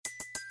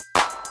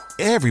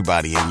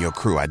Everybody in your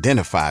crew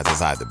identifies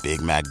as either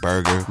Big Mac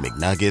Burger,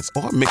 McNuggets,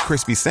 or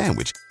McCrispy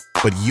Sandwich.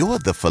 But you're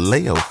the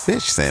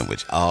Filet-O-Fish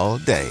Sandwich all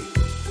day.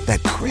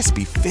 That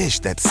crispy fish,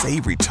 that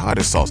savory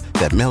tartar sauce,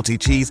 that melty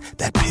cheese,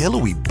 that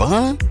pillowy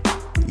bun.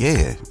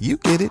 Yeah, you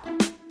get it.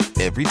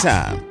 Every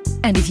time.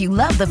 And if you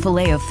love the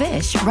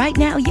Filet-O-Fish, right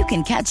now you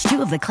can catch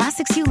two of the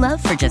classics you love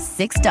for just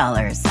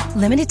 $6.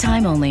 Limited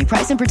time only.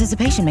 Price and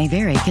participation may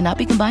vary. Cannot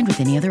be combined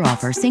with any other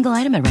offer. Single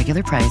item at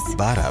regular price.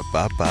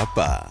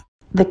 Ba-da-ba-ba-ba.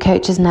 The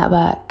Coaches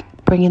Network,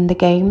 bringing the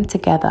game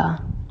together.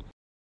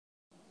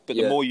 But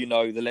the more you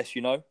know, the less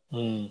you know,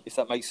 if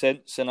that makes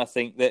sense. And I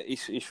think that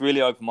it's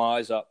really opened my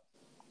eyes up,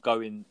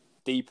 going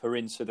deeper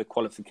into the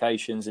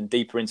qualifications and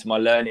deeper into my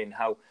learning,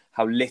 how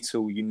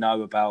little you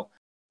know about.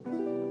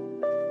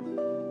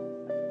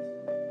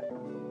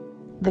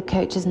 The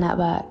Coaches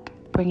Network,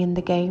 bringing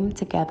the game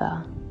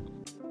together.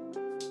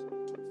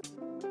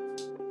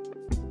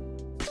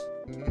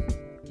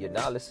 You're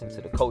now listening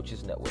to the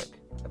Coaches Network,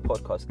 a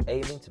podcast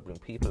aiming to bring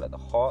people at the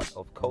heart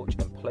of coach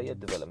and player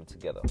development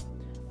together.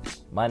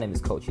 My name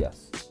is Coach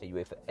Yas, a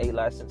UEFA A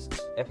licensed,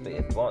 FA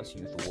Advanced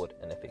Youth Award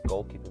and FA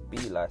Goalkeeper B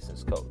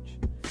licensed coach.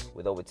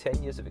 With over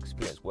 10 years of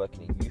experience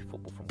working in youth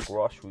football from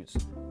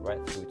grassroots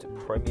right through to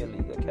Premier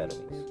League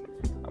academies.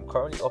 I'm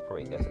currently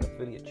operating as an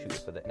affiliate tutor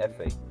for the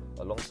FA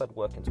alongside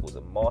working towards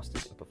a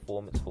Masters in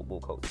Performance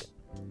Football Coaching.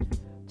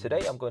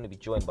 Today I'm going to be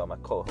joined by my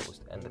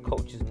co-host and the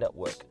Coaches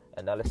Network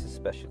Analysis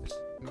Specialist,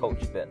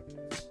 Coach Ben.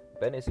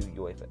 Ben is a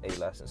UEFA A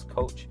licensed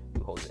coach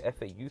who holds an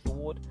FA Youth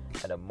Award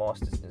and a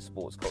Masters in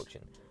Sports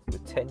Coaching,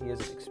 with 10 years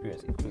of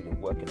experience including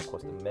working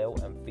across the male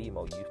and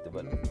female youth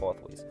development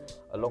pathways,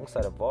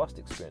 alongside a vast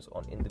experience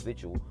on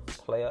individual,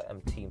 player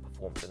and team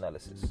performance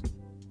analysis.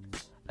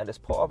 And as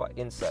part of our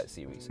Insight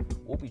series,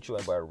 we'll be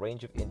joined by a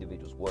range of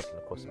individuals working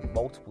across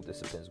multiple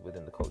disciplines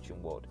within the coaching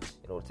world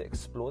in order to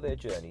explore their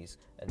journeys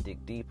and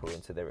dig deeper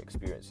into their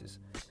experiences,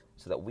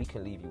 so that we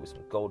can leave you with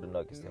some golden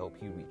nuggets to help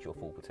you reach your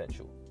full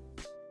potential.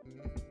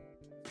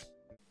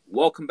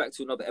 Welcome back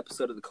to another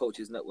episode of the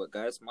Coaches Network,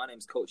 guys. My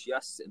name's Coach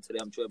Yas, and today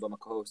I'm joined by my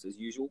co-host as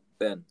usual,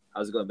 Ben.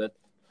 How's it going, Ben?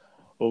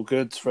 All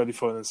good. Ready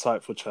for an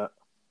insightful chat.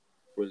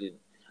 Brilliant.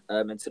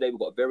 And today we've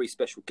got a very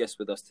special guest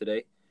with us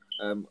today.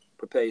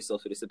 Prepare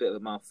yourself for this, a bit of a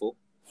mouthful.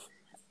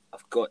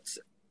 I've got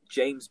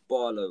James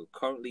Barlow,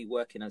 currently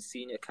working as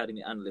Senior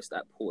Academy Analyst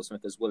at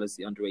Portsmouth, as well as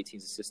the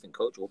Under-18s Assistant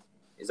Coach.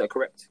 Is that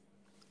correct?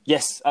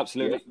 Yes,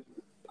 absolutely. Yeah.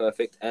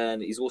 Perfect.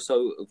 And he's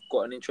also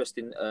got an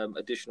interesting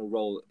additional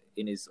role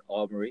in his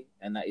armoury,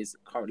 and that is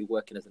currently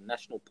working as a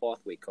National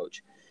Pathway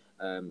Coach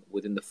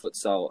within the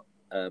futsal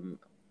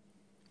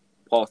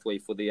pathway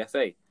for the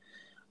FA.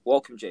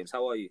 Welcome, James.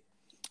 How are you?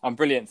 I'm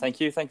brilliant.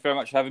 Thank you. Thank you very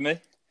much for having me.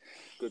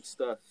 Good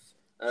stuff.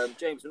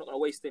 James, we're not going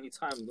to waste any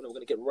time. We're going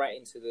to get right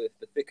into the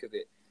thick of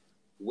it.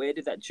 Where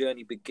did that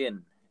journey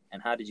begin,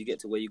 and how did you get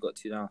to where you got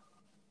to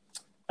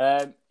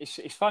now?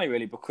 It's funny,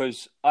 really,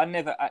 because I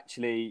never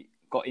actually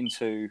got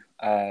into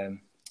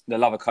the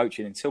love of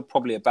coaching until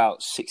probably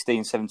about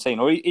 16, 17,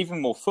 or even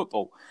more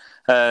football.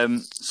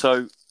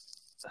 So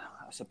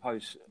I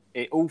suppose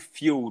it all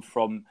fueled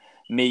from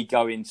me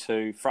going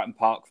to Fratton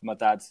Park with my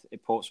dad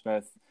at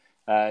Portsmouth,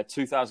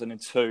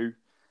 2002,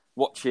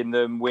 watching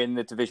them win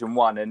the Division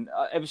 1. And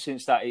ever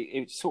since that,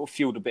 it sort of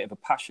fueled a bit of a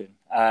passion.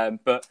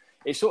 But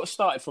it sort of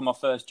started from my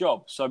first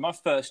job. So my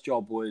first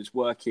job was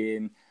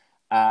working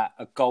at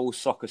a goals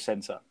soccer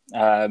centre.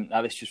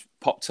 Now this just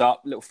popped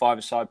up, little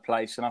five-a-side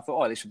place, and I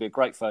thought, this would be a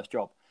great first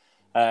job.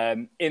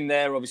 In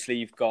there, obviously,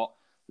 you've got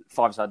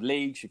five-a-side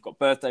leagues, you've got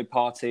birthday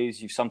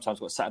parties, you've sometimes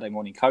got Saturday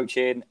morning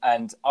coaching,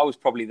 and I was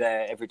probably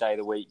there every day of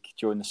the week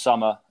during the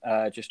summer,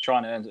 just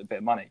trying to earn a bit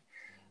of money.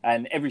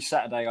 And every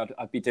Saturday,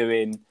 I'd be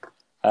doing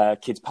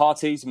kids'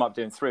 parties. I might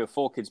be doing 3 or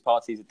 4 kids'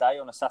 parties a day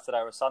on a Saturday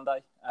or a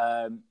Sunday.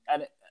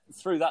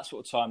 Through that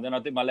sort of time, then I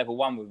did my level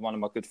 1 with one of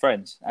my good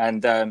friends,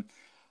 and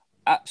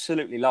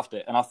absolutely loved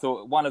it. And I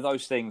thought one of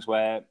those things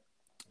where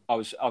I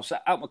was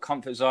out my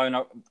comfort zone.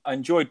 I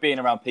enjoyed being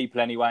around people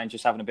anyway and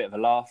just having a bit of a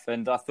laugh.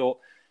 And I thought,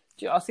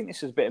 I think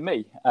this is a bit of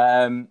me.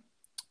 I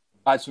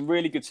had some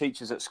really good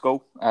teachers at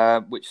school,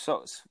 which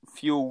sort of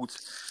fueled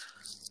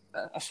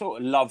a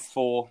sort of love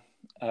for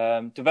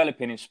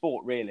developing in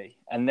sport, really.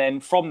 And then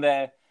from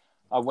there,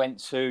 I went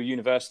to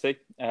university,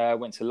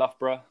 went to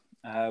Loughborough,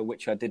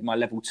 which I did my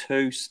level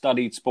 2,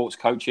 studied sports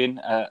coaching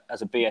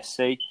as a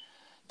BSc.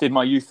 Did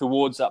my youth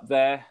awards up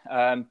there.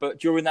 But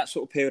during that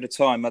sort of period of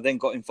time, I then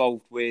got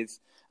involved with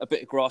a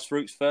bit of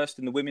grassroots first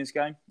in the women's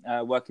game,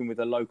 working with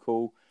a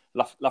local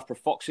Loughborough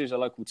Foxes, a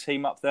local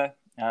team up there.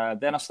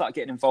 Then I started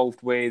getting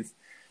involved with...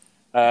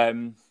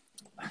 I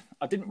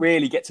didn't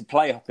really get to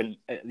play up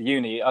at the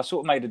uni. I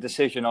sort of made a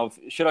decision of,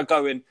 should I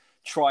go and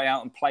try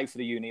out and play for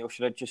the uni, or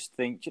should I just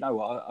think, you know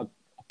what, I'll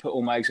put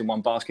all my eggs in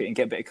one basket and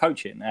get a bit of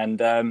coaching.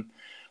 And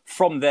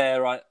from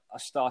there, I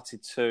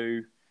started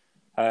to...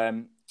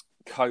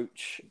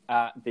 coach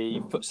at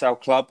the futsal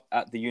club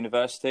at the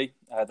university.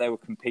 They were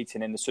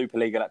competing in the Super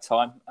League at that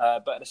time.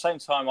 But at the same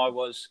time, I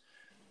was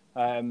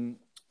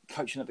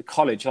coaching at the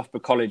college, Loughborough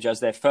College, as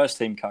their first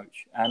team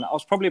coach. And I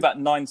was probably about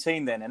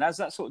 19 then. And as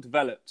that sort of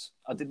developed,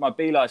 I did my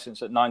B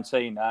licence at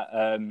 19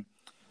 at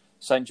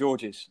St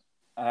George's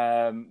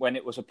when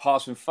it was a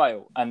pass and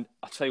fail. And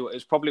I tell you what, it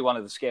was probably one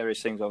of the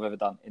scariest things I've ever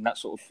done in that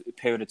sort of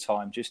period of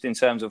time, just in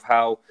terms of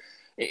how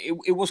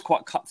it was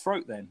quite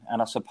cutthroat then.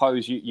 And I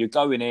suppose you're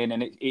going in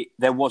and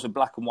there was a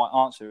black and white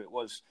answer. It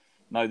was,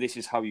 no, this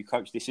is how you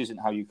coach. This isn't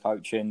how you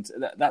coach. And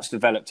that's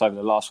developed over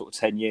the last sort of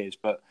 10 years.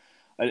 But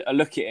I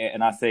look at it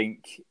and I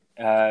think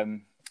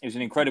it was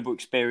an incredible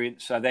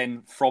experience. So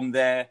then from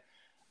there,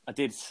 I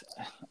did,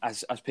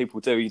 as people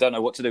do, you don't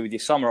know what to do with your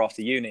summer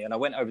after uni. And I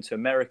went over to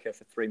America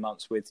for 3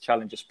 months with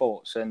Challenger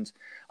Sports. And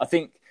I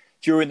think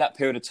during that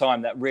period of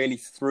time, that really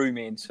threw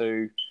me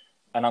into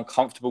an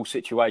uncomfortable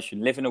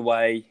situation, living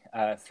away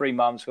 3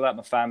 months without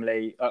my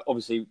family.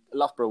 Obviously,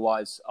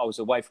 Loughborough-wise, I was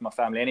away from my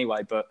family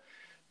anyway, but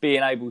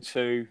being able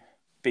to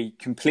be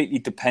completely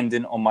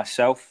dependent on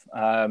myself.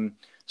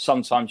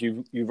 Sometimes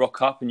you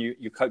rock up and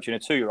you're coaching a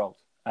 2-year-old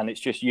and it's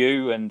just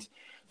you and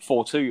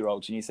 4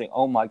 2-year-olds and you think,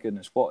 oh my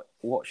goodness, what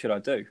should I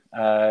do?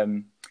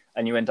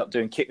 And you end up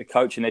doing kick the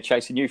coach and they're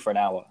chasing you for an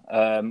hour.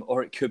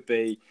 Or it could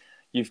be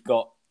you've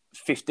got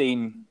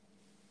 15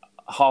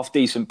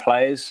 half-decent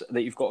players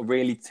that you've got to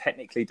really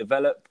technically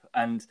develop,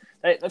 and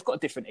they've got a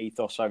different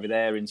ethos over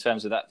there in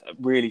terms of that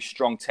really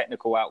strong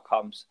technical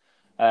outcomes.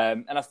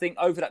 And I think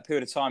over that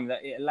period of time,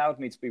 that it allowed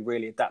me to be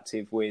really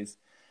adaptive with,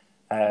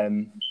 I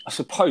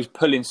suppose,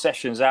 pulling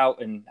sessions out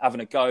and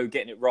having a go,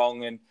 getting it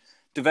wrong and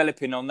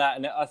developing on that.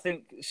 And I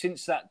think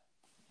since that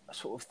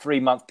sort of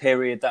 3-month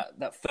period,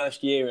 that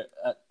first year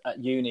at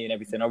uni and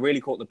everything, I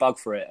really caught the bug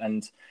for it.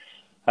 And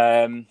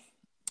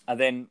I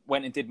then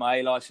went and did my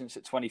A licence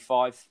at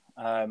 25.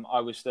 I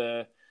was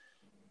the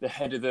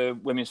head of the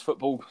women's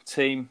football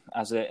team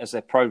as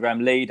a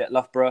programme lead at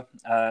Loughborough.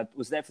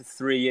 Was there for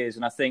 3 years,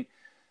 and I think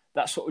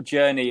that sort of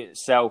journey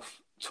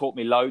itself taught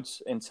me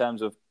loads in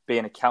terms of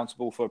being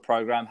accountable for a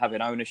programme,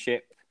 having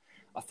ownership.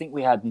 I think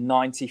we had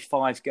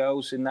 95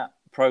 girls in that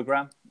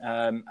programme,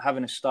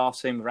 having a staff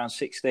team of around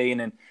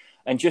 16,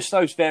 and just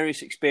those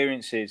various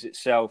experiences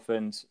itself.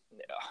 And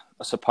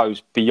I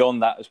suppose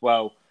beyond that as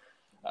well,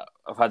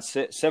 I've had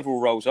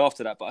several roles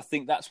after that, but I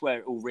think that's where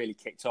it all really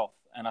kicked off.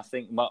 And I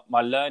think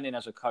my learning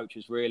as a coach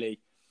has really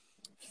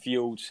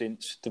fueled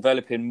since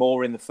developing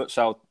more in the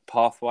futsal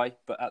pathway,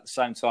 but at the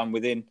same time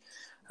within,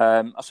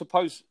 I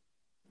suppose,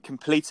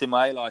 completing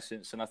my A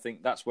licence. And I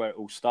think that's where it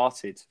all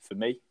started for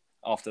me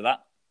after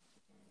that.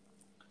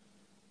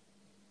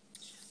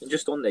 And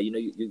just on there,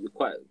 you're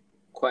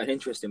quite an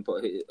interesting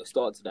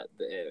start to that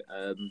bit.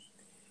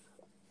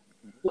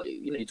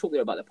 You talked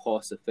there about the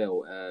pass or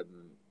fail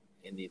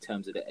in the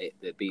terms of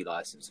the B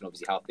licence, and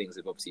obviously how things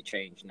have obviously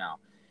changed now.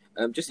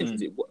 Just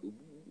interested,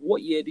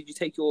 what year did you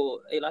take your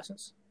A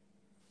licence?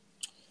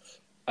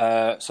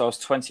 So I was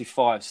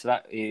 25, so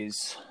that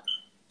is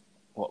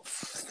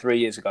 3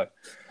 years ago.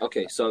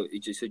 Okay, so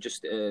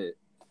just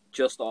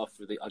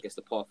after the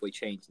pathway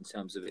changed in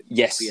terms of it.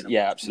 Yes,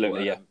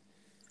 absolutely, yeah.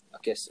 I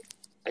guess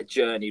a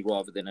journey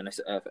rather than an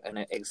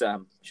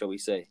exam, shall we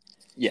say?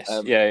 Yes,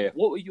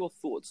 What were your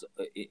thoughts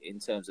in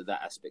terms of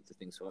that aspect of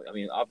things? I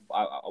mean, I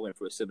went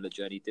through a similar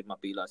journey. Did my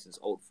B licence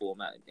old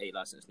format, A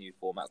licence new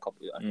format,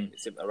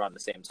 around the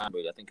same time.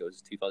 Really, I think it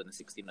was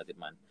 2016. I did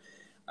mine.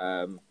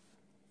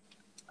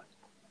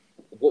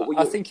 What were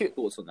your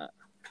thoughts on that?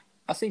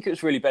 I think it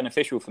was really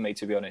beneficial for me,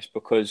 to be honest,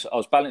 because I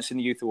was balancing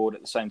the youth award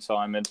at the same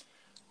time, and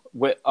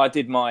I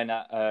did mine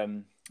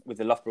with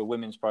the Loughborough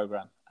Women's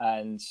Programme,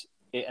 and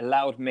it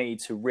allowed me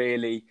to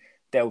really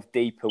delve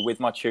deeper with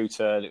my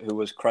tutor, who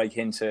was Craig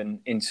Hinton,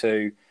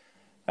 into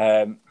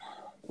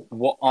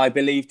what I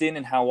believed in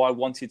and how I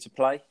wanted to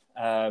play.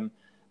 And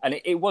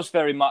it was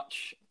very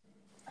much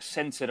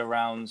centred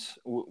around,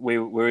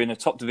 we're in a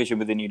top division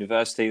within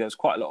university. There was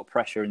quite a lot of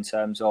pressure in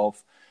terms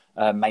of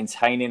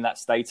maintaining that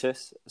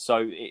status.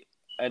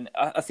 And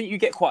I think you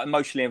get quite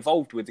emotionally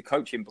involved with the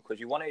coaching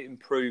because you want to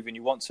improve and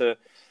you want to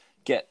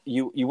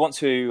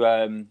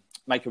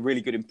make a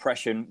really good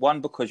impression. One,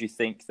 because you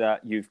think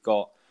that you've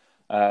got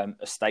a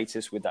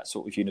status with that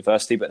sort of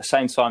university, but at the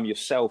same time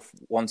yourself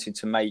wanting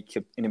to make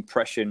an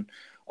impression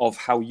of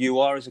how you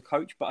are as a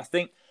coach. But I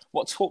think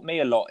what taught me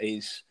a lot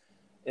is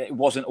it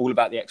wasn't all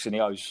about the X and the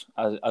O's,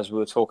 as we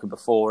were talking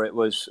before. It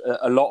was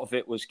a lot of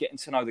it was getting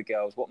to know the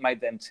girls, what made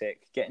them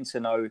tick, getting to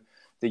know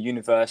the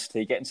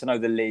university, getting to know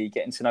the league,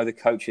 getting to know the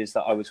coaches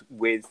that I was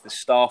with, the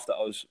staff that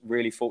I was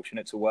really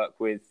fortunate to work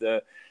with,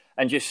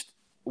 and just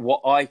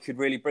what I could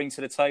really bring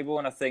to the table.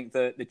 And I think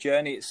the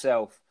journey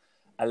itself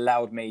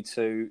allowed me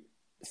to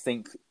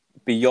think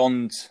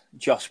beyond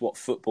just what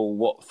football,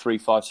 what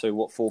 3-5-2,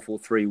 what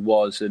 4-4-3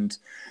 was, and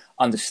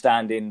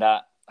understanding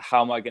that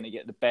how am I going to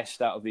get the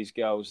best out of these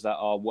girls that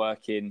are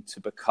working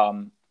to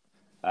become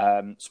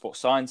sports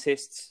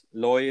scientists,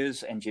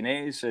 lawyers,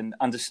 engineers, and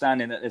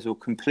understanding that there's a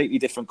completely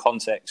different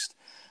context.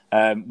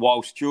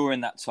 Whilst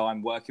during that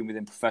time working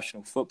within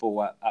professional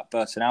football at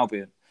Burton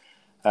Albion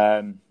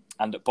and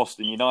at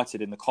Boston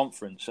United in the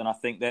conference. And I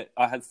think that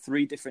I had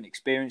 3 different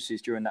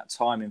experiences during that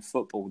time in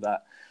football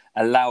that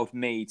allowed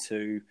me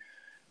to,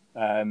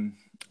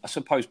 I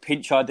suppose,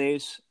 pinch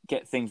ideas,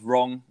 get things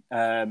wrong.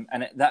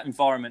 And that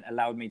environment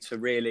allowed me to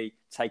really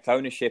take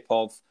ownership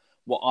of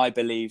what I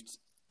believed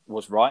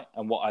was right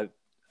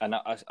and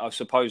I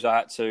suppose I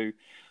had to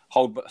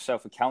hold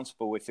myself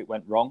accountable if it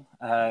went wrong.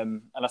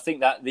 And I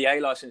think that the A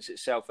license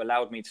itself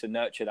allowed me to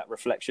nurture that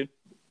reflection.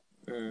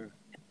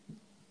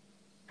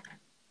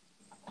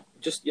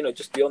 Just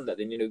beyond that,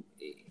 then,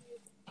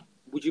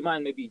 would you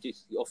mind maybe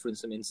just offering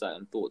some insight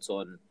and thoughts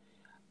on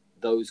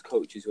those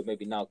coaches who are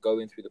maybe now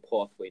going through the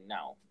pathway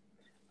now?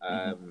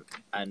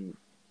 And,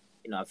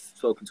 I've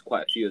spoken to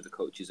quite a few of the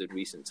coaches in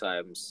recent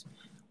times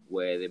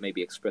where they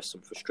maybe express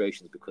some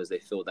frustrations because they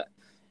feel that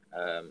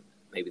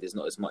maybe there's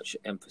not as much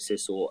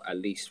emphasis, or at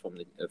least from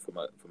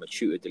a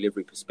tutor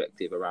delivery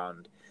perspective,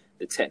 around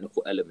the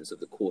technical elements of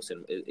the course,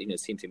 and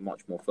seems to be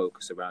much more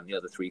focused around the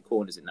other three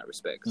corners in that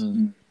respect.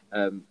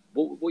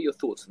 What are your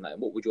thoughts on that,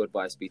 and what would your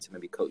advice be to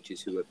maybe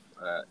coaches who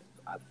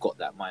have got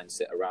that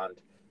mindset around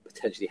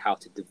potentially how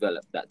to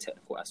develop that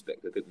technical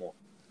aspect a bit more?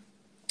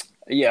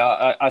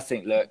 Yeah, I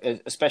think, look,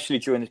 especially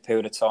during this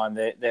period of time,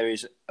 there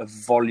is a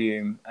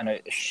volume and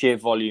a sheer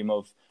volume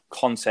of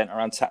content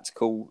around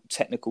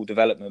technical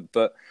development,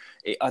 but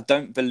I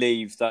don't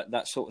believe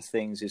that sort of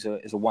things is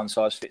a one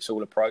size fits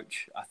all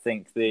approach. I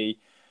think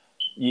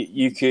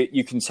you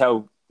can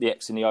tell the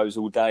X and the O's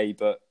all day,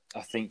 but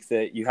I think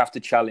that you have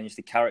to challenge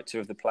the character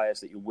of the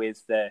players that you're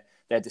with, their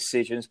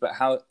decisions. But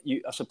I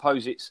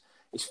suppose it's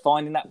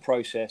finding that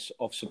process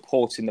of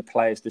supporting the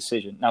player's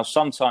decision. Now,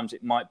 sometimes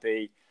it might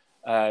be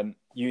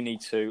you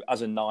need to,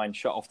 as a 9,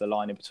 shut off the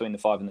line in between the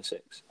 5 and the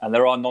 6, and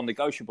there are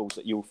non-negotiables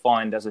that you'll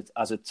find as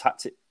a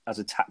tactic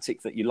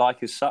that you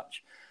like as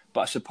such.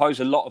 But I suppose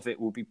a lot of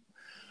it will be,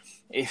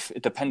 if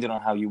depending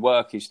on how you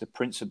work, is the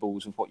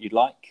principles of what you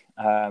like.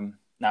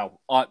 Now,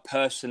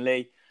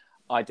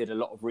 I did a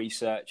lot of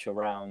research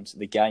around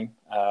the game,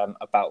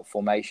 about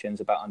formations,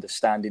 about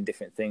understanding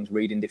different things,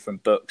 reading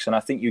different books. And I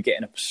think you get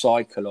in a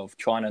cycle of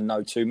trying to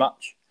know too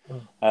much.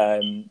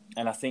 And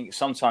I think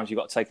sometimes you've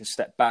got to take a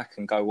step back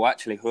and go, well,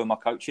 actually, who am I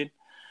coaching?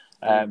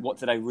 What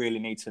do they really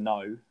need to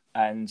know?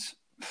 And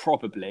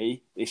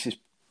probably this is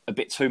a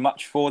bit too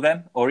much for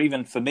them, or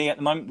even for me at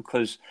the moment,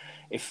 because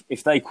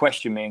if they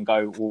question me and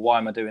go, well, why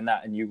am I doing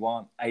that? And you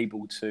aren't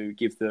able to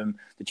give them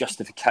the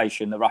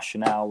justification, the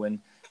rationale, and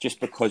just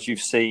because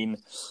you've seen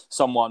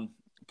someone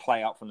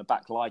play out from the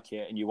back like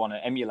it and you want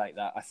to emulate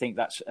that, I think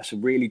that's a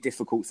really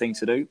difficult thing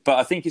to do. But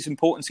I think it's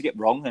important to get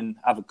wrong and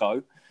have a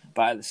go.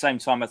 But at the same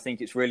time, I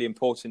think it's really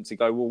important to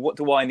go, well, what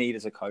do I need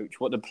as a coach?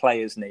 What do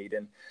players need?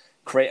 And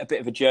create a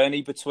bit of a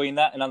journey between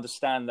that, and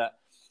understand that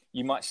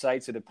you might say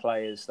to the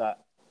players that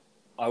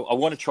I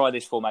want to try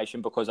this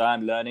formation because I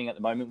am learning at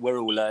the moment. We're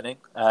all learning.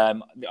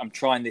 I'm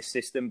trying this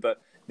system,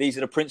 but these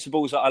are the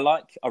principles that I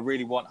like. I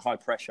really want high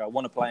pressure. I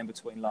want to play in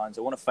between lines.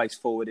 I want to face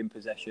forward in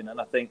possession.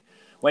 And I think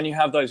when you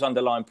have those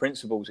underlying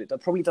principles, it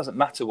probably doesn't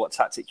matter what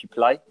tactic you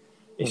play.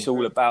 It's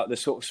all about the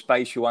sort of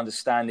spatial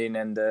understanding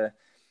and the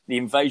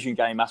invasion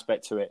game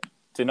aspect to it.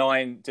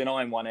 Denying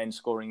one end,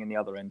 scoring in the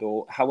other end,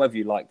 or however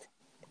you like.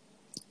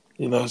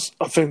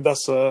 I think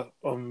that's a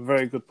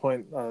very good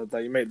point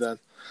that you made there.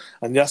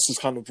 And Yas has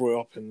kind of brought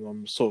up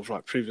in sort of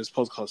like previous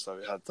podcasts that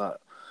we had,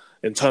 that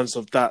in terms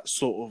of that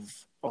sort of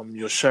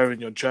you're sharing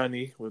your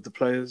journey with the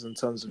players in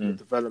terms of your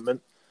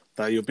development,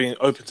 that you're being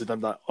open to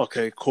them, that,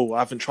 okay, cool, I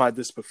haven't tried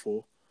this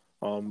before,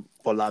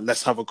 but like,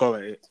 let's have a go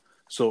at it,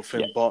 sort of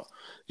thing. Yeah. But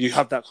you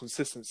have that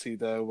consistency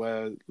there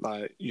where,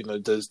 like,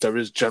 there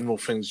is general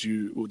things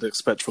you would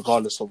expect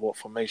regardless of what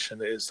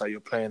formation it is that you're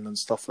playing and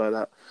stuff like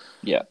that.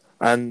 Yeah.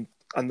 And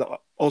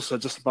also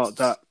just about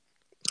that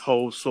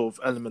whole sort of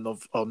element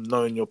of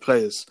knowing your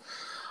players,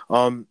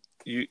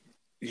 you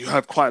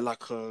had quite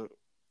like a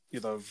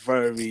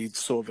varied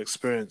sort of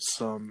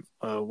experience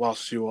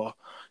whilst you're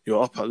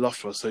up at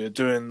Loughborough. So you're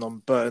doing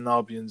Burton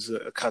Albion's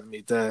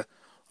academy there,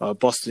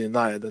 Boston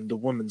United, and the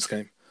women's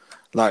game.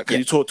 Like, can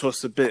you talk to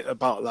us a bit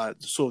about like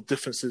the sort of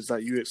differences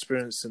that you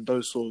experienced in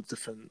those sort of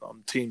different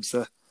teams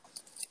there?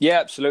 Yeah,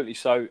 absolutely.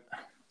 So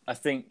I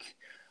think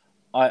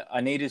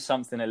I needed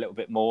something a little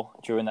bit more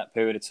during that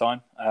period of time.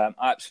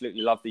 I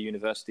absolutely love the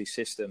university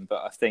system,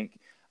 but I think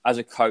as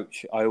a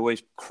coach, I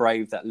always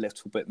crave that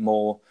little bit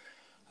more.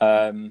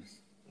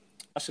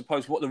 I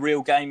suppose what the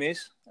real game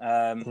is,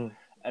 and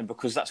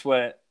because that's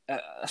where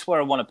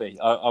I want to be.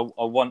 I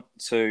want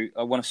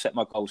to set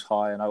my goals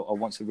high, and I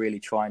want to really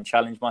try and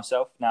challenge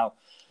myself. Now,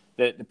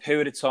 the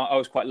period of time I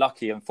was quite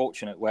lucky and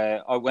fortunate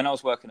where when I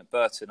was working at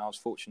Burton, I was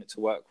fortunate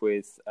to work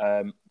with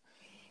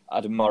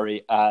Adam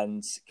Murray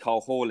and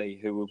Carl Hawley,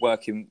 who were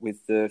working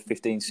with the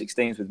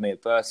 15-16s with me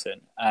at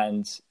Burton.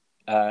 And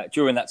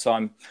during that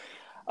time,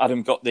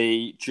 Adam got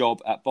the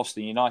job at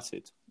Boston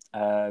United,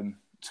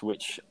 to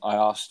which I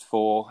asked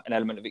for an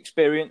element of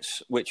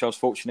experience, which I was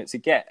fortunate to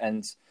get.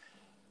 And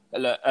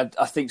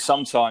I think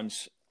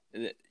sometimes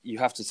you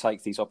have to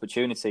take these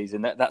opportunities.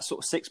 And that sort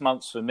of 6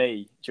 months for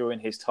me during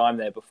his time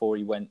there before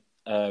he went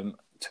to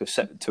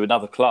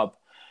another club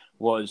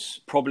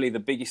was probably the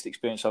biggest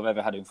experience I've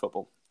ever had in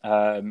football.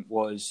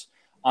 Was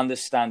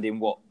understanding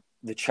what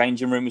the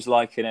changing room was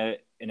like in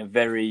a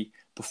very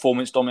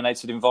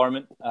performance-dominated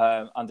environment,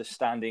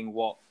 understanding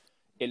what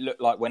it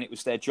looked like when it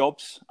was their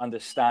jobs,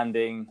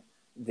 understanding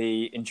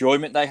the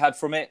enjoyment they had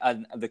from it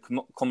and the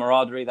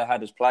camaraderie they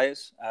had as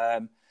players.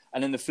 And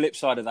then the flip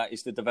side of that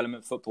is the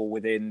development football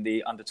within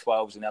the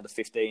under-12s and the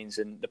under-15s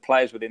and the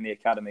players within the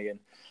academy. And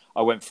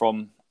I went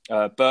from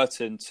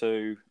Burton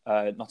to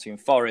Nottingham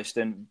Forest,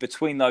 and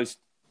between those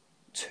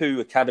two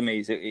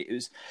academies,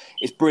 it's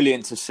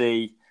brilliant to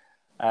see.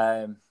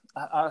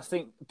 I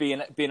think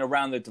being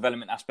around the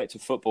development aspect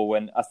of football,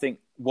 and I think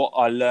what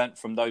I learnt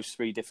from those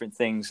three different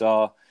things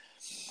are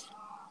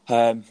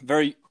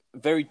very,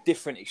 very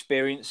different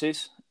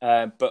experiences,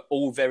 but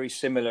all very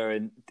similar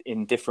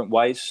in different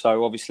ways.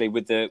 So obviously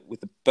with the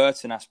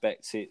Burton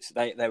aspects,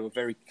 they were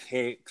very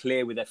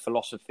clear with their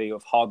philosophy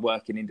of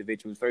hard-working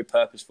individuals, very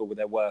purposeful with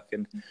their work,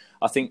 and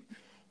I think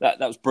that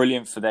was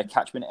brilliant for their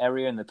catchment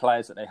area and the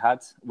players that they had.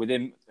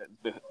 Within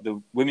the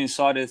women's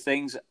side of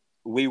things,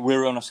 we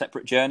were on a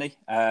separate journey.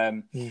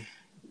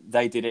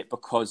 They did it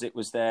because it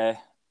was their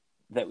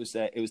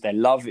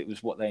love. It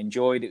was what they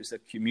enjoyed. It was the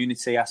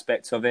community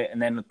aspect of it,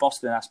 and then the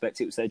Boston aspect.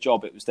 It was their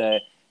job. It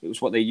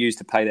was what they used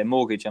to pay their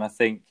mortgage. And I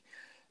think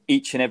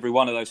each and every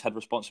one of those had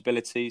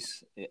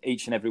responsibilities.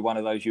 Each and every one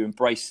of those, you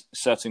embrace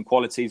certain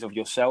qualities of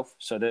yourself.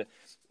 So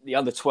the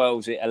under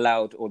 12s it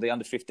allowed, or the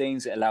under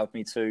 15s it allowed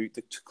me to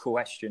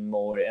question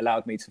more. It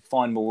allowed me to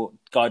find more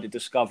guided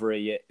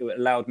discovery. It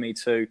allowed me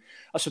to,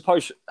 I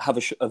suppose, have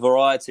a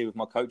variety with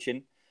my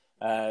coaching.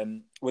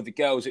 With the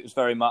girls, it was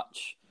very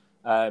much,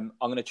 I'm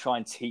going to try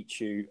and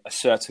teach you a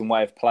certain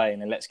way of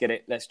playing, and let's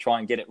try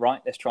and get it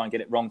right. Let's try and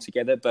get it wrong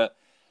together. But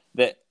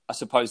that, I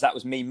suppose, that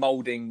was me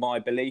moulding my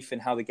belief in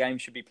how the game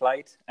should be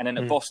played. And then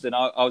at Boston,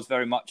 I was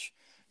very much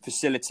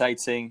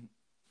facilitating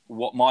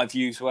what my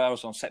views were. I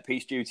was on set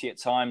piece duty at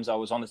times. I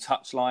was on the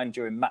touchline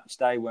during match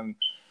day when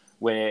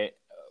we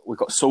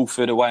got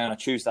Salford away on a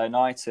Tuesday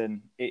night,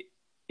 and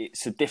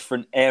it's a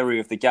different area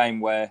of the game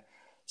where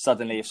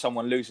suddenly if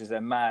someone loses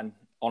their man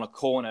on a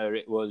corner,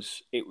 it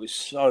was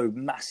so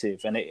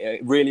massive, and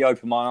it really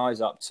opened my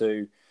eyes up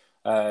to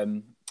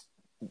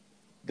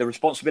the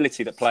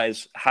responsibility that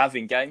players have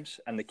in games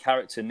and the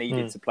character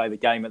needed to play the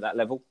game at that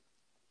level.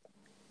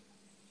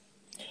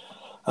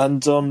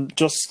 And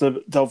just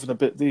to delve in a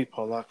bit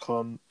deeper, like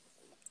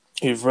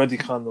you've already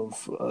kind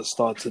of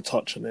started to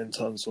touch on it in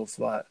terms of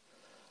like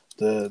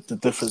the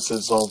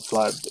differences of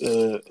like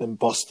in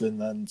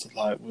Boston and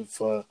like with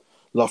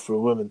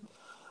Loughborough women.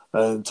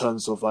 In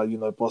terms of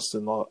like,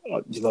 Boston are,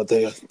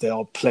 they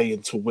are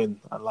playing to win,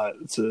 and like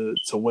to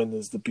win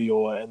is the be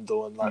all and end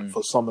all, and like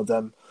for some of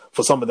them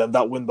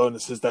that win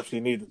bonus is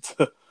definitely needed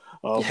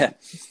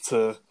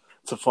to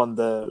fund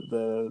their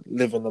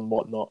living and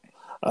whatnot.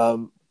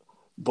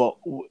 But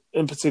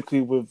in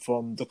particular with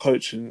the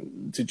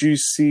coaching, did you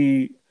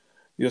see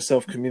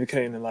yourself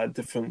communicating in like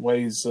different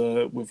ways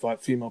with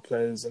like female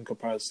players in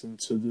comparison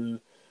to the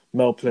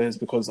male players?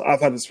 Because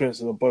I've had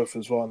experiences of both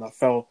as well, and I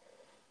felt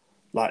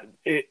like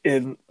it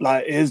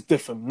is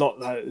different. Not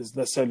that it's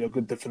necessarily a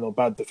good different or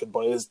bad different,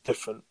 but it is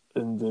different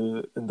in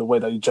the way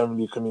that you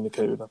generally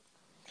communicate with them.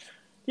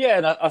 Yeah,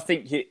 and I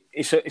think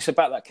it's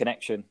about that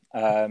connection.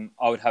 I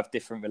would have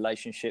different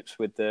relationships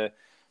with the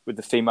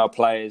female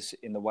players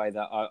in the way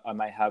that I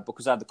may have,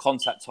 because I had the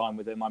contact time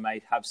with them. I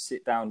may have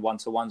sit down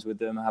one-to-ones with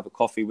them, have a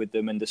coffee with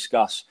them and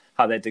discuss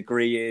how their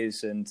degree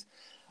is, and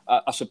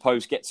I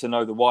suppose get to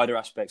know the wider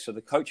aspects. So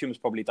the coaching was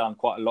probably done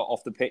quite a lot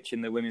off the pitch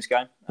in the women's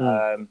game.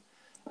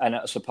 And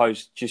I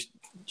suppose just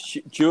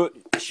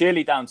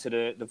sheerly down to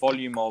the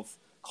volume of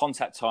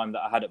contact time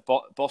that I had at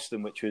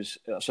Boston, which was,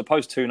 I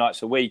suppose, 2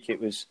 nights a week.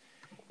 It was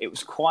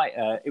quite,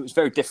 it was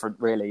very different,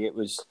 really. It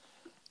was,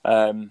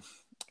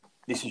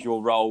 this is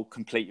your role,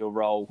 complete your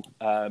role.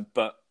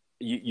 But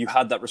you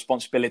had that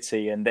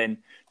responsibility, and then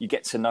you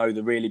get to know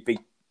the really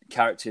big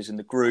characters in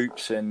the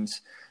groups. And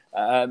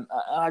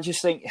I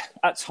just think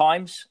at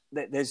times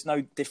that there's no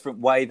different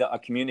way that I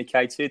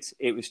communicated.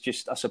 It was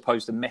just, I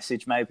suppose, the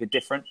message may have been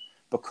different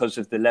because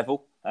of the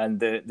level and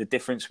the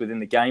difference within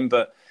the game.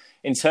 But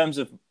in terms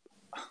of,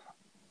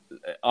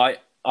 I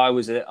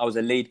was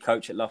a lead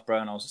coach at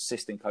Loughborough and I was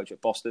assistant coach at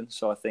Boston.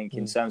 So I think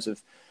in terms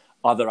of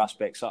other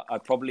aspects, I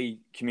probably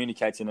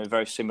communicate in a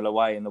very similar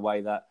way, in the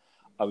way that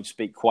I would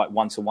speak quite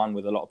one-to-one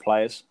with a lot of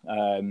players,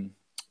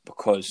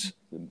 because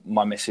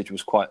my message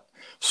was quite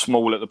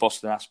small at the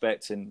Boston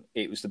aspect, and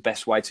it was the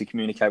best way to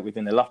communicate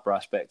within the Loughborough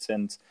aspect.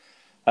 And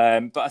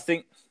but I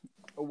think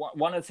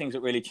one of the things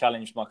that really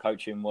challenged my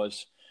coaching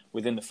was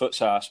within the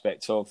futsal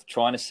aspect of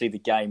trying to see the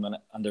game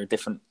under a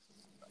different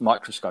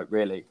microscope,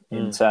 really,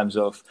 in terms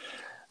of,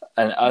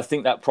 and I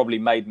think that probably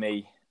made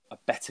me a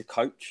better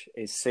coach,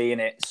 is seeing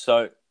it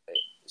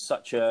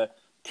such a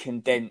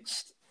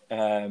condensed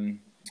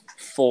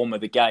form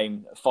of the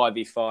game,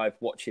 5v5,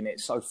 watching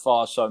it so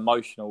fast, so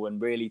emotional, and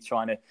really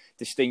trying to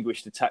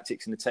distinguish the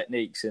tactics and the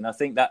techniques. And I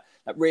think that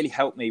really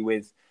helped me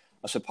with,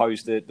 I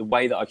suppose, the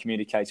way that I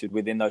communicated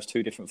within those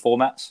two different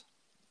formats.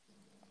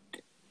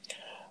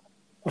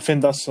 I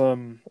think that's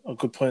a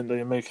good point that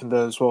you're making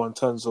there as well in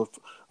terms of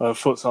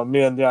futsal.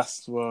 Me and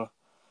Yas were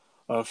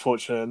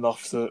fortunate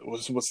enough to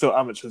we're still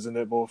amateurs in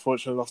it, but we're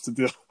fortunate enough to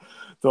do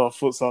our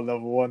futsal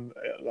level 1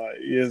 like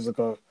years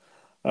ago.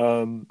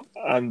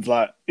 And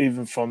like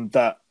even from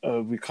that,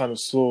 we kind of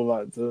saw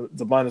like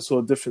the minor sort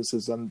of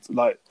differences, and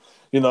like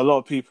a lot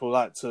of people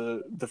like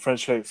to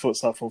differentiate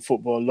futsal from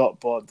football a lot,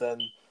 but then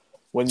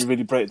when you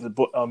really break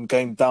the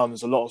game down,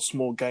 there's a lot of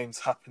small games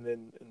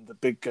happening in the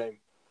big game,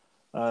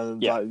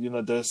 and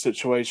there's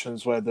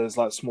situations where there's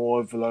like small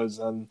overloads,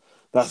 and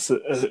that's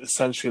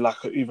essentially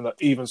like an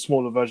even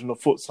smaller version of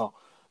futsal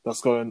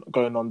that's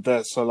going on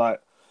there. So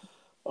like,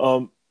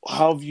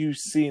 how have you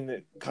seen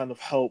it kind of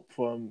help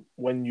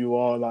when you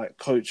are like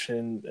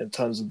coaching in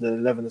terms of the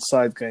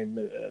 11-a-side game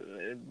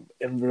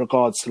in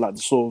regards to like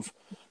the sort of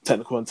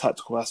technical and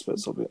tactical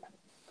aspects of it?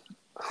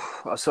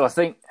 So I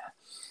think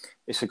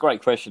it's a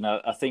great question.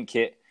 I think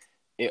it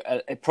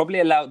probably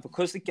allowed,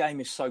 because the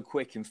game is so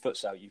quick in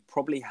futsal, you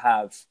probably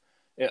have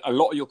a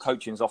lot of your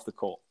coaching's off the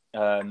court.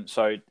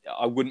 So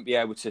I wouldn't be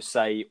able to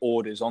say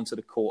orders onto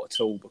the court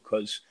at all,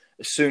 because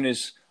as soon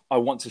as I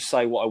want to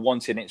say what I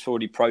wanted, it's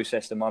already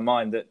processed in my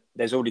mind that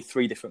there's already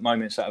 3 different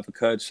moments that have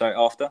occurred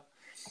after.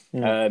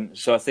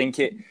 So I think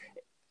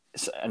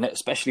and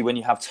especially when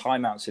you have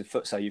timeouts in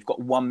futsal, you've got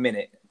 1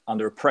 minute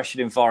under a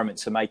pressured environment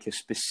to make a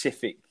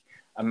specific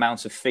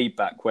amount of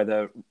feedback,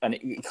 and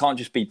it can't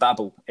just be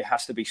babble. It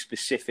has to be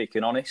specific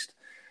and honest.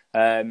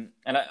 And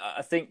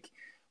I think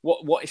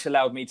what it's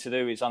allowed me to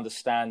do is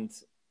understand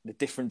the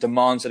different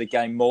demands of the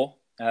game more.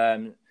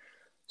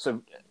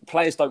 So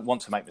players don't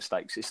want to make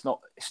mistakes. It's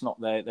not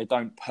they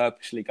don't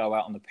purposely go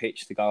out on the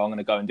pitch to go, I'm going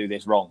to go and do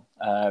this wrong.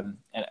 And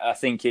I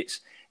think it's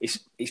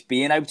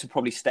being able to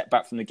probably step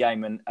back from the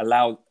game and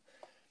allow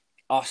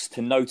us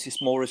to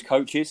notice more as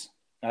coaches.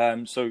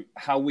 So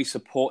how we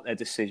support their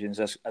decisions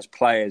as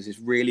players is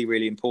really,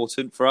 really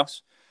important for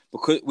us,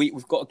 because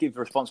we've got to give the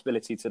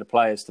responsibility to the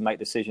players to make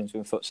decisions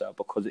in futsal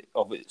because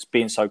of it's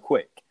being so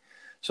quick.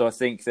 So I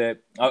think that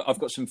I've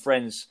got some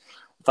friends,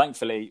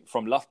 thankfully,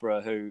 from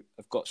Loughborough who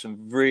have got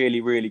some really,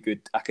 really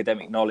good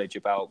academic knowledge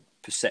about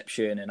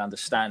perception and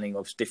understanding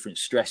of different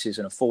stresses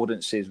and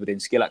affordances within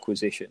skill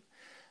acquisition.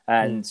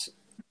 And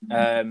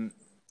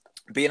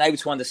being able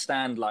to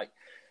understand like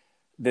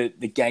the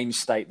game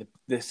state,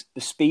 the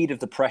speed of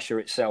the pressure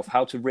itself,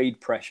 how to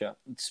read pressure,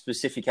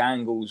 specific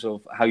angles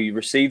of how you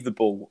receive the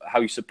ball,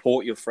 how you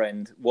support your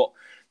friend, what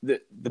the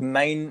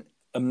main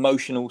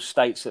emotional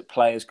states that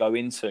players go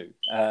into.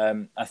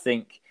 I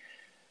think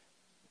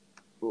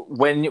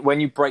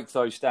when you break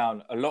those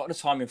down, a lot of the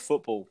time in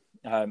football,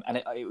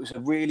 and it was a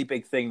really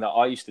big thing that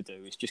I used to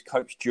do, is just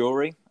coach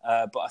during.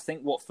 But I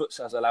think what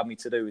futsal has allowed me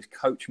to do is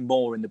coach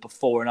more in the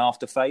before and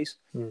after phase.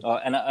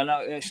 And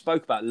I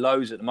spoke about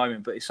lows at the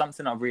moment, but it's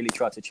something I've really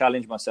tried to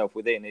challenge myself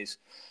within is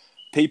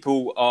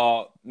people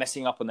are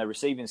messing up on their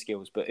receiving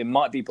skills, but it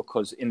might be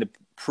because in the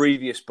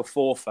previous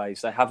before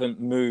phase, they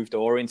haven't moved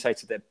or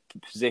orientated their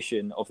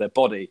position of their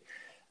body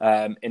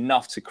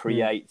enough to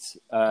create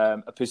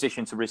a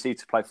position to receive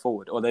to play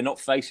forward, or they're not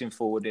facing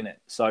forward in it.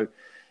 So,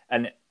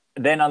 and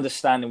then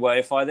understanding, well,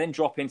 if I then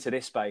drop into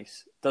this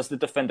space, does the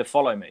defender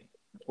follow me?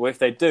 Or if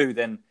they do,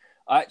 then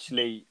I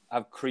actually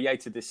have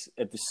created this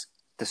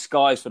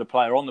disguise for the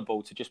player on the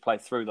ball to just play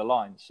through the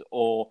lines.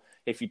 Or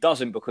if he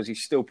doesn't, because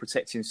he's still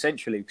protecting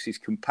centrally because he's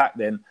compact,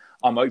 then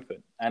I'm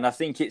open. And I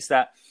think it's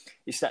that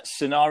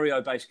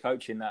scenario-based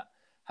coaching that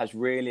has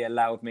really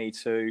allowed me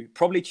to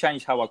probably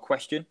change how I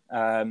question.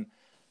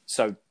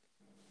 So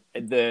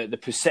the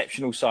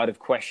perceptional side of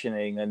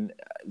questioning and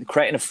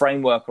creating a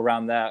framework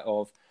around that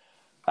of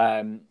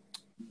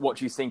what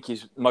do you think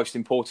is most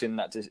important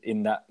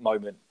in that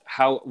moment?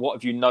 What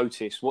have you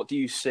noticed? What do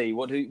you see?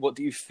 What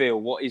do you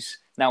feel? What is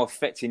now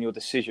affecting your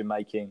decision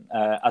making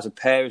as a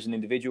pair, as an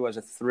individual, as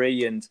a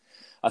three? And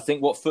I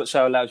think what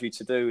futsal allows you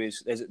to do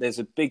is there's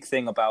a big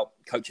thing about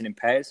coaching in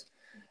pairs,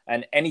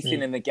 and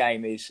anything in the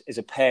game is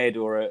a paired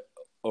or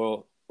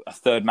a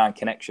third man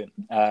connection.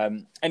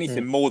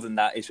 Anything more than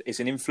that is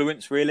an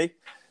influence, really.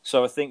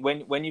 So I think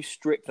when you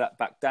strip that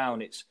back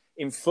down, it's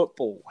in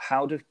football,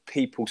 how do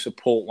people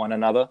support one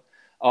another?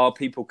 Are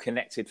people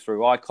connected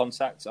through eye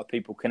contact? Are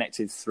people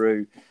connected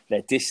through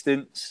their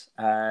distance?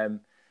 But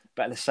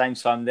at the same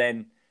time,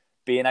 then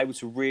being able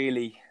to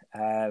really,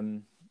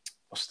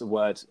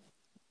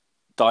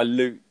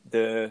 dilute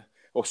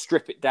or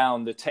strip it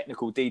down, the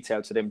technical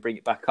detail, to then bring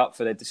it back up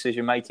for their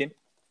decision making.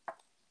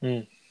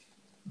 No,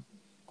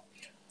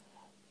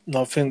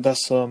 I think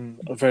that's a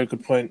very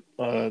good point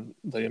that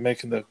you're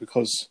making there,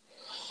 because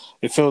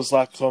it feels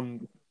like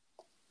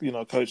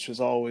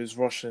coaches are always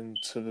rushing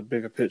to the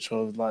bigger picture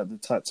of like the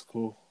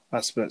tactical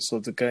aspects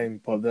of the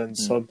game, but then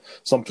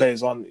some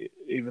players aren't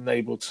even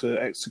able to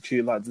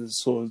execute like the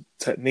sort of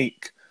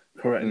technique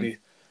correctly.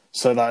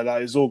 So like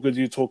it's all good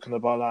you talking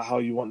about like how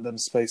you want them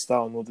spaced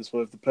out and all this, but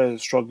if the player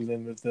is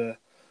struggling with their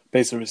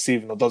basic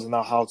receiving or doesn't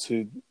know how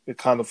to, it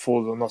kind of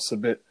falls on us a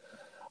bit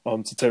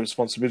to take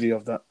responsibility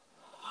of that.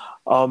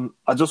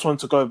 I just want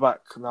to go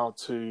back now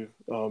to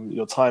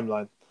your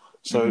timeline.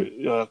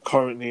 So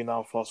currently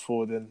now, fast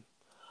forwarding,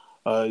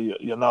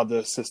 you're now the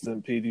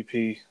assistant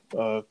PDP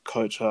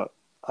coach at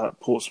at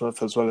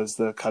Portsmouth, as well as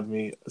the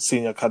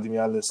senior academy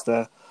analyst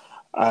there,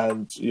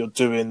 and you're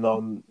doing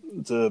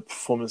the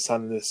performance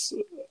analyst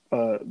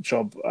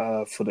job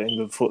for the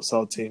England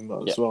futsal team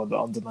as well, the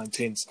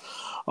under-19s.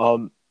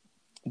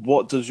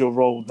 What does your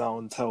role now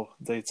entail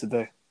day to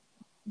day?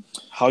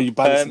 How are you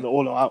balancing it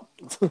all out?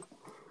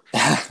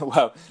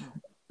 Well,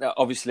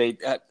 obviously,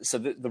 so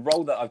the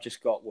role that I've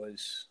just got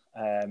was,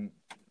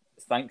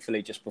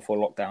 thankfully, just before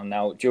lockdown.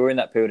 Now, during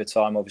that period of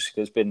time, obviously,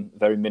 there's been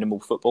very minimal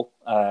football.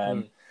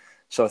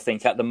 So I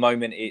think at the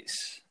moment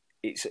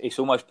it's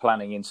almost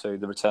planning into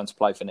the return to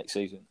play for next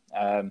season.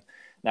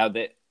 Now,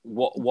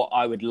 what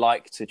I would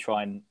like to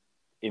try and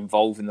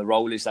involve in the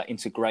role is that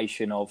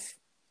integration of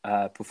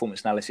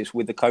performance analysis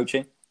with the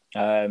coaching.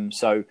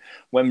 So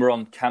when we're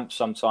on camp,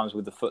 sometimes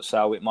with the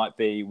futsal, it might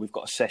be we've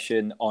got a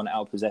session on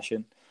our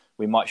possession.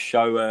 We might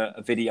show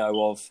a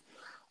video of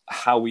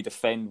how we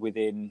defend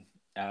within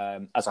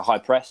as a high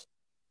press.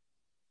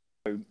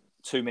 So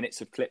 2 minutes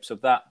of clips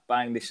of that.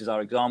 Bang! This is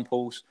our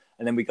examples,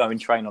 and then we go and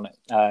train on it.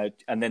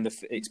 And then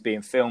it's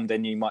being filmed.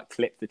 Then you might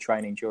clip the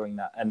training during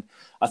that. And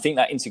I think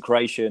that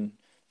integration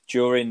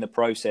during the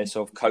process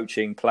of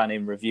coaching,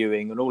 planning,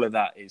 reviewing, and all of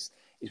that is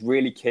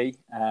really key.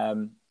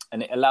 And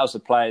it allows the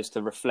players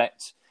to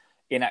reflect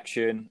in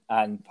action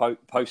and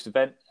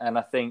post-event. And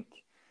I think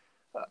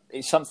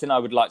it's something I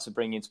would like to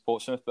bring into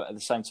Portsmouth, but at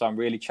the same time,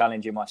 really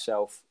challenging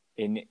myself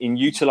in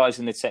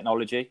utilising the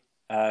technology,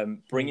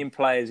 bringing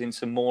players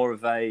into more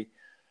of a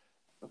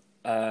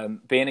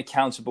being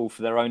accountable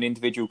for their own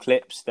individual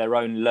clips, their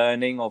own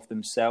learning of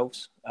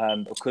themselves,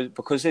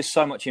 because there's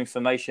so much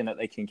information that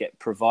they can get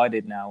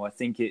provided now. I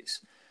think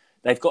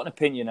they've got an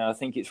opinion, and I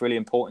think it's really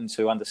important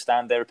to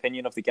understand their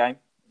opinion of the game.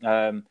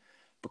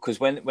 Because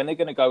when they're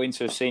going to go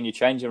into a senior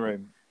changing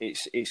room,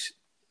 it's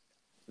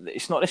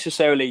not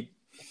necessarily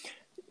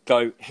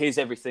go, here's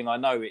everything I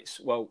know. It's,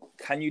 well,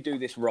 can you do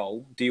this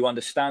role? Do you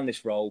understand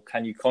this role?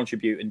 Can you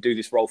contribute and do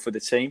this role for the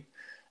team?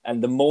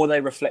 And the more they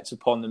reflect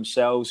upon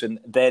themselves and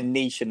their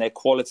niche and their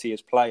quality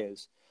as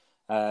players,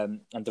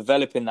 and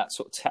developing that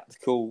sort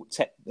of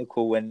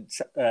technical and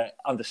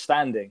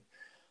understanding,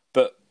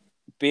 but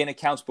being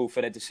accountable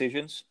for their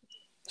decisions.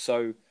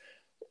 So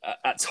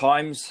at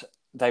times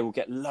they will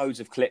get loads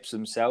of clips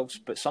themselves,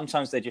 but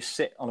sometimes they just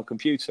sit on a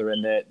computer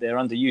and they're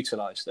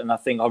underutilized. And I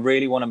think I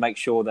really want to make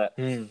sure that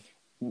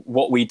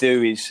what we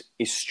do is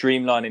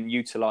streamline and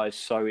utilize.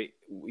 So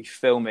we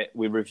film it,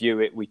 we review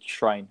it, we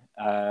train.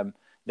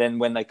 Then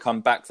when they come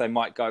back, they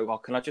might go, "Oh,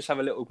 can I just have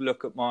a little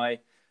look at my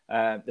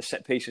the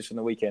set pieces from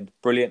the weekend?"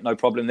 Brilliant, no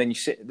problem. Then you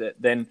sit.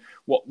 Then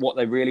what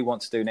they really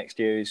want to do next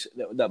year is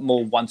that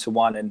more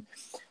one-to-one, and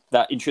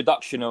that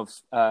introduction of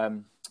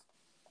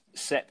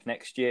SEP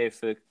next year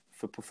for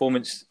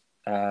performance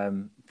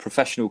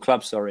professional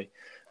clubs,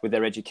 with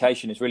their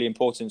education is really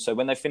important. So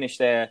when they finish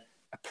their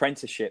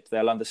apprenticeship,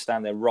 they'll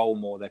understand their role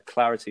more, their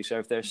clarity. So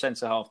if they're a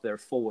centre half, they're a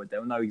forward,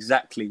 they'll know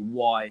exactly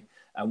why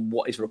and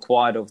what is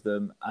required of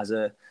them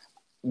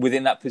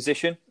within that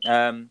position.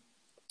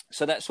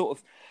 So that sort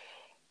of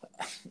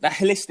that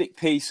holistic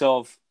piece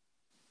of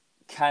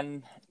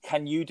can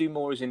you do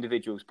more as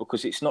individuals?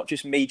 Because it's not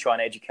just me trying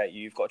to educate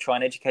you. You've got to try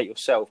and educate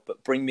yourself,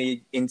 but bring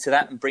me into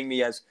that and bring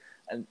me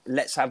and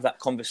let's have that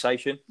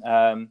conversation.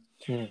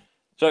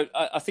 So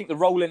I think the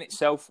role in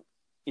itself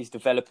is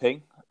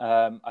developing.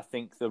 I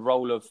think the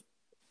role of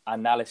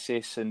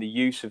analysis and the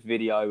use of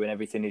video and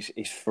everything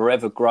is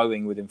forever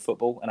growing within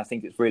football. And I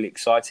think it's really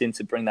exciting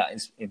to bring that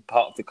in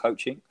part of the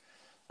coaching.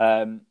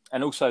 And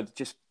also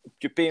just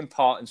being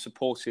part and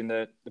supporting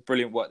the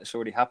brilliant work that's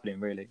already happening,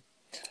 really.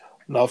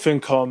 No, I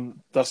think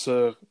that's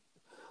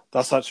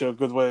actually a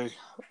good way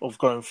of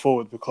going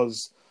forward,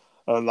 because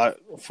like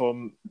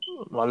from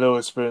my little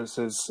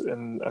experiences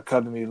in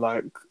academy,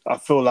 like I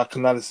feel like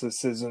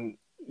analysis isn't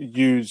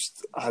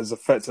used as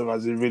effective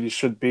as it really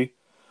should be.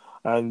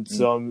 And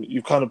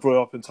you kind of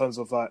brought up in terms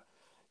of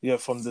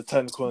from the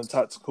technical and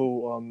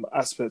tactical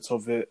aspects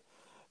of it,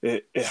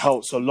 it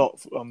helps a lot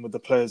with the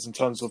players in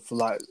terms of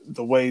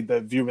the way they're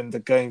viewing the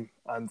game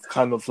and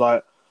kind of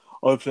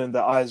opening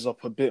their eyes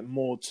up a bit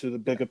more to the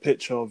bigger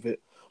picture of it.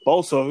 But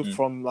also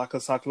from a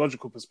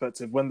psychological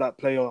perspective, when that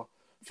player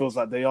feels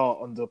like they are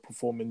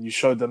underperforming, you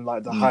show them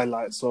the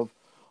highlights of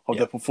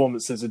their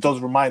performances. It does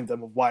remind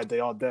them of why they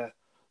are there,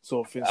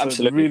 sort of thing. So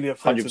Absolutely. it's a really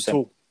effective 100%.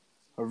 tool.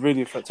 A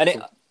really effective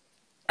tool.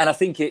 And I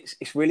think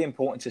it's really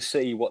important to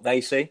see what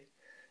they see.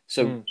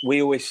 So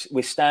we're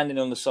standing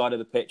on the side of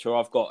the pitch, or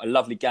I've got a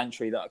lovely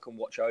gantry that I can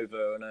watch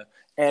over on an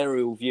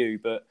aerial view,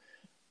 but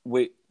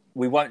we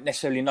won't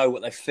necessarily know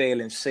what they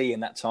feel and see in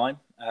that time.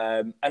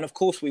 And of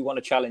course, we want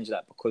to challenge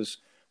that, because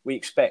we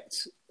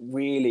expect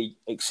really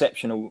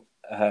exceptional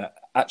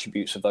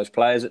attributes of those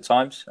players at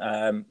times,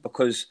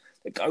 because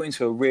they go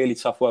into a really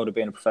tough world of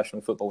being a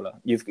professional footballer.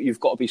 You've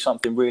got to be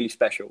something really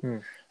special,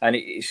 and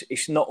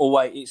it's not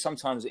always.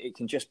 Sometimes it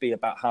can just be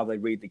about how they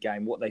read the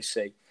game, what they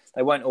see.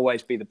 They won't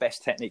always be the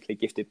best technically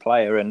gifted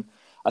player, and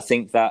I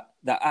think that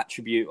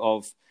attribute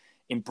of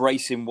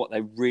embracing what they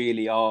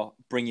really are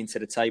bringing to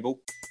the table.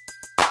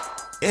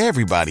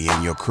 Everybody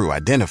in your crew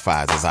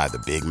identifies as either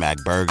Big Mac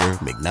Burger,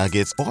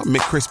 McNuggets, or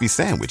McCrispy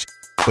Sandwich.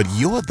 But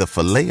you're the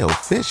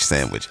Filet-O-Fish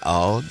Sandwich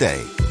all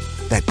day.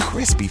 That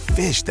crispy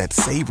fish, that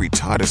savory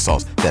tartar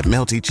sauce, that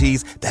melty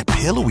cheese, that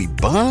pillowy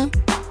bun.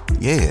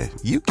 Yeah,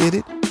 you get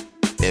it.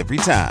 Every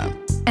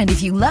time. And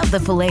if you love the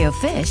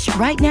Filet-O-Fish,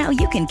 right now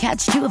you can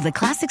catch 2 of the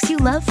classics you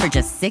love for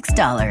just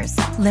 $6.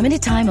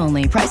 Limited time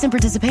only. Price and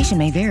participation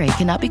may vary.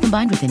 Cannot be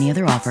combined with any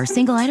other offer.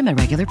 Single item at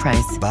regular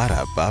price.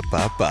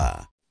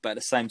 Ba-da-ba-ba-ba. But at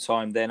the same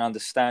time, then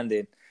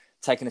understanding,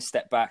 taking a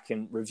step back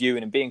and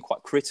reviewing and being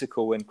quite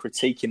critical and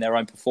critiquing their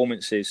own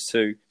performances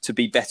to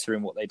be better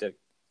in what they do.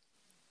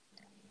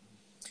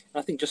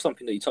 I think just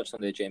something that you touched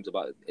on there, James,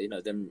 about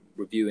them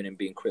reviewing and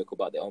being critical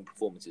about their own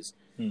performances.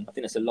 I think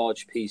that's a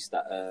large piece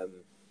that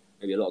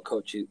maybe a lot of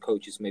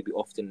coaches maybe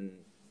often,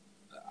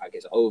 I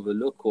guess,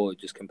 overlook or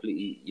just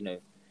completely,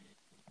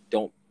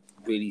 don't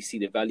really see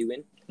the value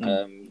in.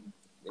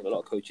 A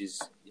lot of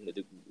coaches,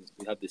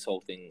 we have this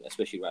whole thing,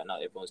 especially right now,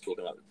 everyone's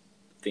talking about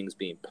things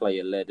being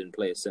player-led and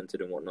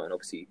player-centered and whatnot. And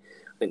obviously,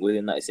 I think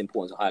within that, it's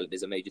important to highlight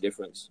there's a major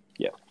difference.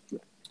 Yeah.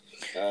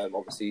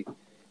 Obviously,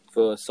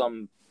 for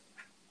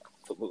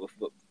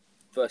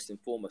first and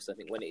foremost, I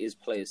think when it is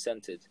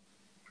player-centered,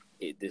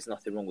 there's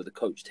nothing wrong with the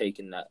coach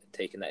taking that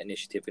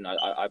initiative. And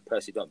I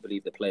personally don't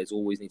believe the players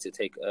always need to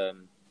take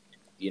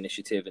the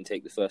initiative and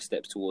take the first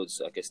steps towards,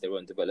 I guess, their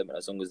own development.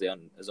 As long as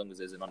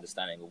there's an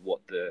understanding of what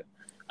the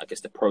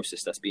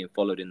process that's being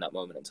followed in that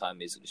moment in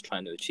time is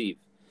trying to achieve.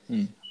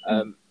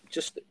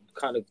 Just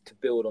kind of to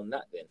build on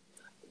that, then,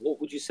 what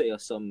would you say are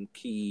some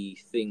key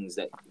things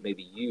that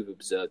maybe you've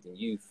observed and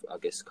you've, I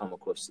guess, come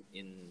across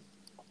in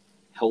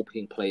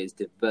helping players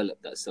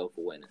develop that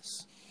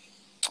self-awareness?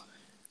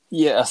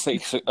 Yeah,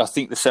 I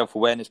think the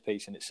self-awareness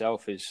piece in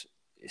itself is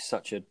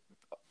such a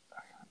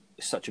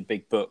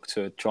big book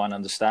to try and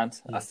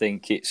understand. I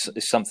think it's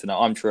something that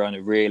I'm trying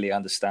to really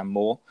understand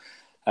more.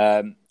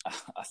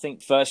 I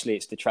think firstly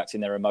it's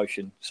detracting their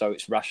emotion, so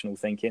it's rational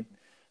thinking.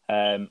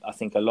 I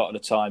think a lot of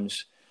the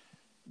times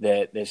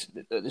there's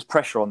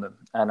pressure on them,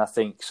 and I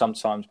think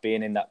sometimes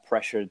being in that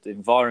pressured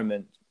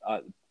environment,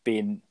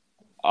 being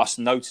us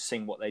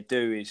noticing what they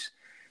do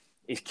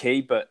is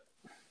key. But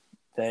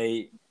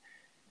I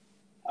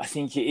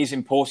think it is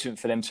important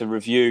for them to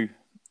review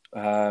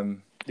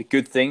the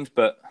good things,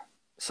 but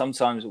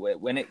sometimes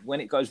when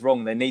it goes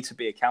wrong, they need to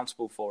be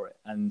accountable for it.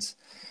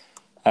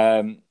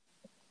 And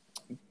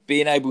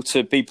being able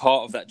to be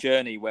part of that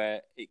journey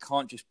where it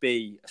can't just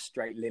be a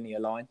straight linear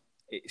line.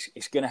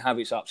 It's going to have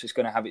its ups, it's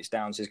going to have its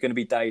downs. There's going to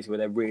be days where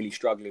they're really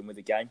struggling with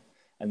the game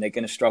and they're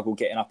going to struggle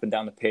getting up and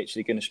down the pitch.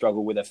 They're going to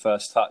struggle with their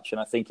first touch. And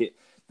I think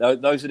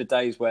those are the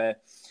days where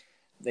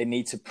they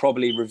need to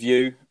probably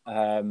review.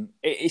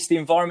 It's the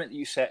environment that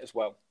you set as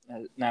well.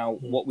 Now,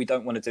 what we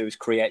don't want to do is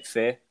create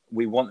fear.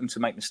 We want them to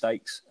make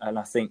mistakes. And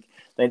I think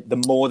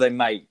the more they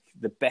make,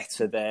 the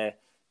better their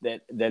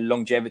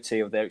longevity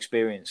of their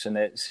experience and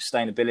their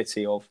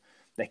sustainability of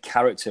their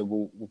character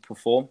will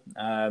perform.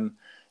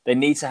 They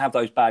need to have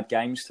those bad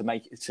games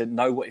to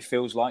know what it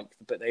feels like,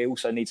 but they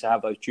also need to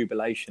have those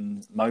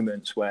jubilation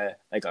moments where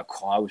they go,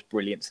 "Oh, I was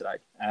brilliant today."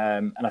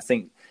 And I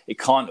think it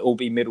can't all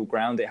be middle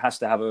ground. It has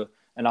to have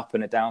an up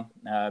and a down.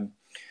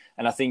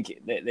 And I think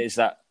there's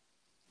that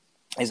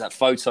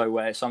photo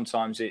where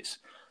sometimes it's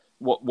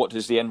what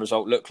does the end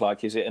result look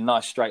like? Is it a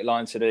nice straight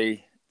line to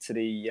the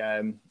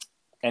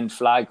end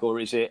flag, or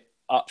is it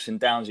ups and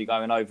downs? You're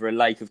going over a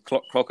lake of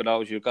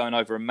crocodiles, you're going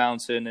over a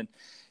mountain, and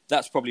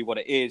that's probably what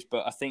it is.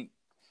 But I think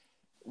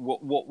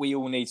what we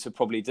all need to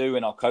probably do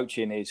in our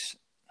coaching is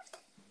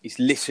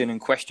listen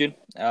and question.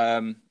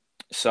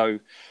 So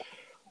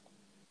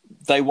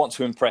they want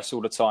to impress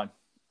all the time,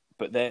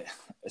 but they're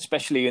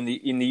especially in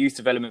the youth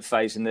development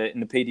phase, in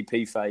the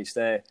PDP phase,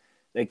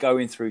 they're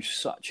going through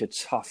such a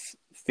tough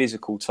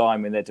physical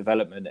time in their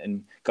development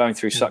and going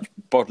through such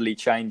bodily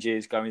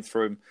changes, going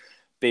through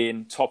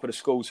being top of the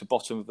school to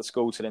bottom of the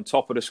school to then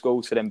top of the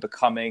school to then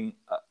becoming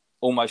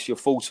almost your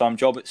full-time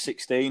job at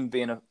 16,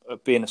 being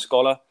a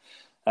scholar.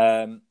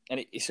 And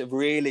it's a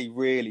really,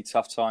 really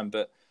tough time.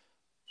 But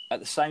at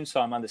the same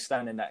time,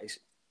 understanding that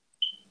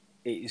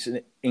it's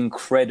an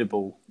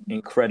incredible,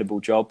 incredible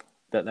job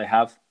that they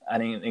have,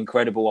 and an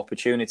incredible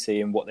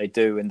opportunity in what they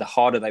do. And the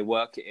harder they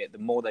work at it, the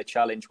more they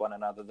challenge one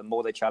another, the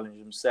more they challenge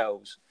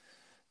themselves,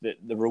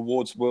 the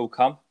rewards will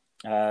come.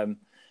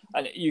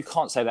 And you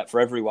can't say that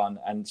for everyone,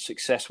 and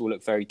success will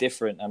look very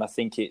different. And I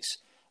think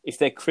if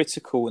they're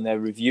critical and they're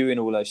reviewing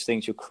all those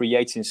things, you're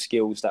creating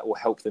skills that will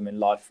help them in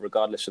life,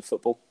 regardless of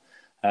football.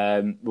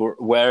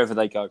 Wherever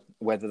they go,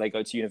 whether they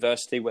go to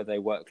university, whether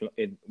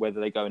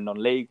they go in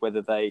non-league,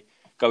 whether they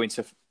go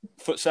into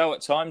futsal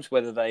at times,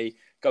 whether they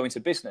go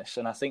into business.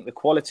 And I think the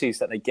qualities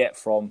that they get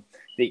from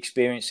the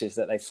experiences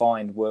that they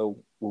find will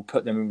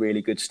put them in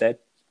really good stead.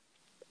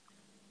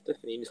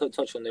 Definitely. You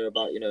touched on there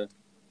about,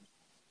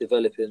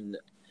 developing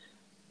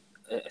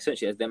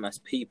essentially as them as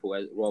people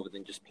rather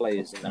than just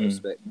players in that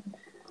respect.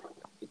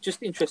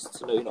 Just interested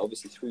to know,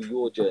 obviously through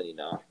your journey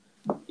now,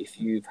 if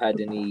you've had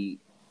any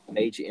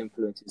major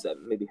influences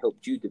that maybe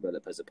helped you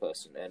develop as a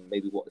person, and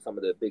maybe what some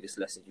of the biggest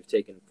lessons you've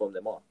taken from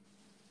them are?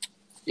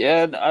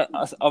 Yeah,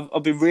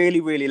 I've been really,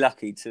 really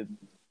lucky to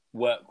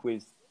work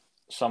with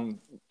some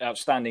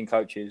outstanding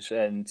coaches,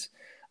 and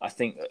I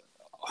think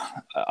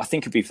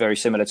it'd be very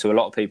similar to a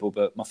lot of people.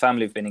 But my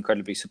family have been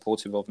incredibly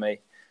supportive of me.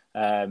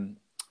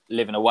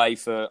 Living away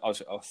I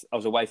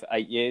was away for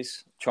 8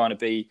 years, trying to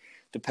be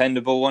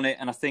dependable on it,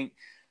 and I think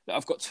that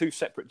I've got two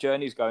separate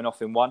journeys going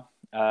off in one.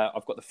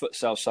 I've got the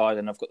futsal side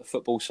and I've got the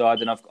football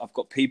side, and I've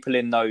got people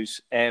in those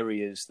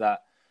areas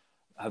that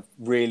have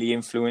really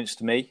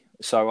influenced me.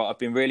 So I've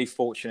been really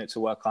fortunate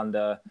to work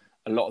under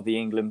a lot of the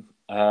England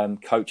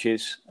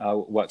coaches. I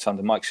worked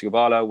under Mike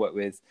Barlow, I worked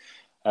with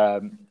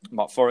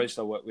Mark Forrest,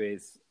 I worked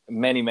with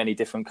many, many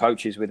different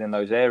coaches within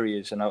those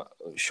areas, and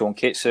Sean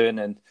Kitson,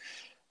 and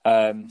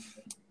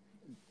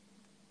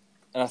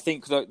I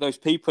think those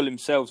people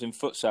themselves in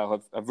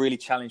futsal have really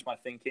challenged my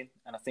thinking,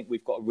 and I think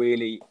we've got a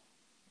really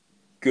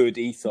good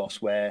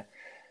ethos where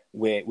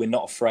we're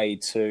not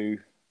afraid to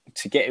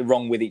get it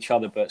wrong with each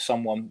other, but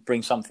someone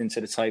brings something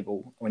to the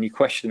table. When you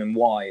question them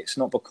why, it's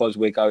not because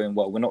we're going,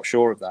 well, we're not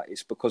sure of that.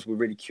 It's because we're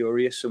really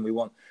curious and we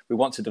want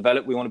to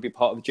develop. We want to be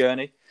part of the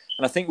journey.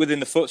 And I think within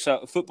the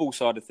football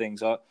side of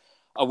things, I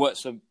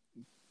worked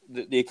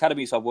the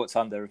academies I've worked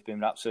under have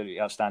been absolutely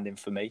outstanding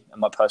for me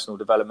and my personal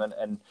development.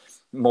 And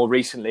more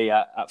recently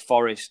at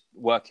Forest,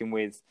 working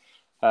with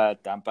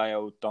Dan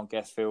Bale, Don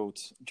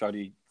Gethfield,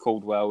 Jody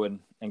Caldwell, and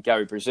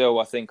Gary Brazil.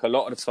 I think a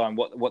lot of the time,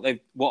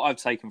 what I've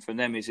taken from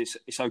them is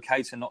it's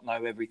okay to not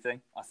know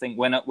everything. I think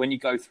when you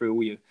go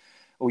through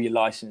all your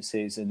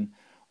licenses and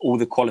all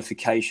the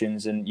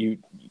qualifications, and you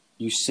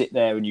sit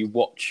there and you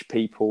watch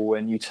people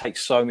and you take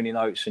so many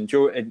notes, and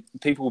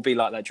people will be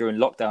like that during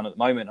lockdown at the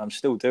moment. I'm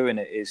still doing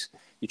it. Is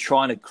you're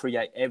trying to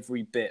create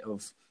every bit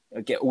of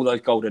get all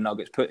those golden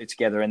nuggets, put it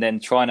together, and then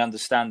try and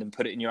understand and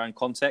put it in your own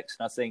context.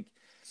 And I think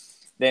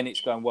then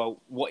it's going,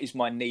 well, what is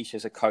my niche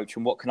as a coach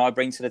and what can I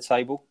bring to the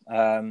table?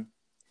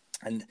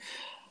 And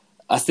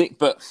I think,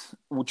 but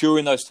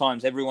during those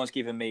times, everyone's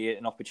given me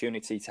an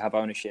opportunity to have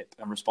ownership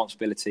and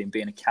responsibility and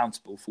being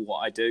accountable for what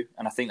I do.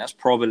 And I think that's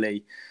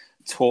probably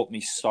taught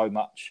me so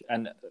much.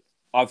 And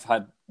I've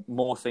had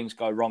more things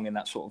go wrong in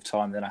that sort of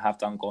time than I have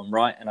done gone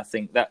right. And I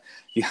think that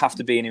you have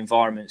to be in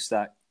environments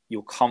that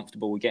you're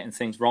comfortable with getting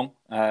things wrong.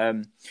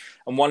 And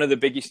one of the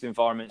biggest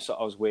environments that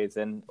I was with,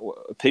 and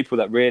people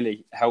that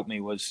really helped me,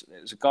 was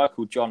a guy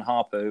called John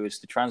Harper, who was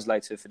the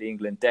translator for the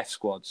England deaf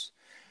squads.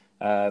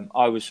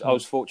 I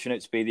was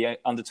fortunate to be the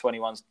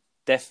under-21s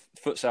deaf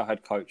futsal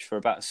head coach for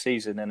about a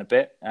season and a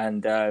bit.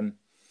 And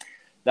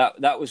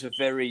that was a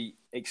very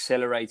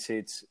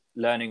accelerated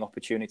learning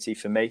opportunity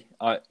for me.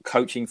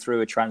 Coaching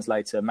through a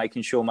translator,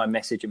 making sure my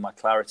message and my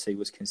clarity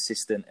was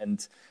consistent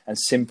and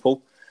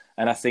simple.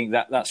 And I think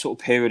that sort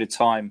of period of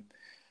time,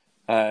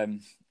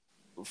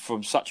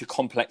 from such a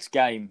complex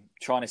game,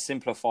 trying to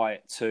simplify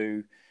it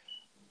to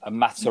a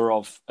matter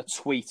of a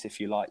tweet, if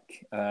you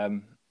like,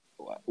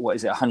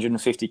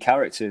 150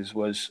 characters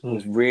was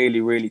really,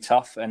 really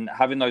tough. And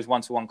having those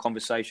one-to-one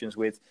conversations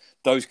with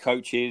those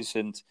coaches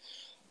and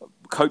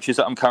coaches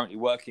that I'm currently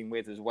working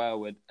with as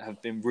well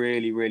have been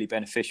really, really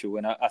beneficial.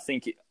 And I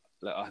think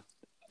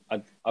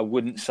I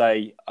wouldn't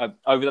say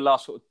over the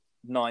last sort of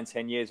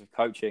 9-10 years of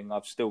coaching,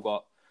 I've still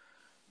got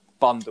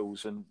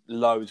bundles and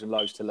loads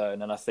to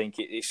learn, and I think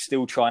it's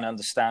still trying to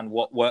understand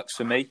what works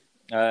for me.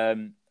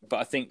 But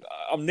I think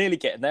I'm nearly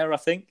getting there.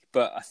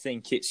 But I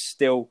think it's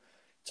still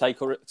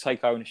take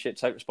ownership,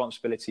 take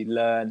responsibility,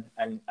 learn,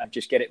 and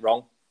just get it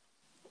wrong,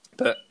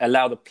 but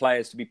allow the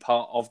players to be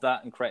part of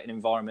that and create an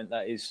environment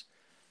that is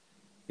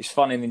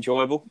fun and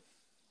enjoyable.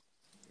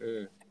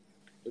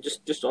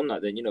 Just on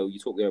that, then, you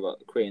talk there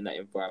about creating that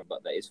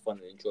environment that is fun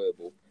and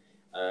enjoyable,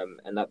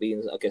 and that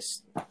being, I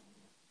guess,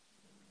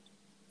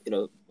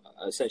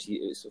 essentially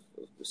it's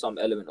some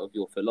element of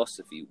your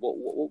philosophy.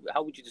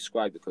 How would you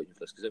describe your coaching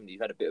philosophy? Because you've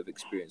had a bit of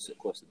experience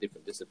across the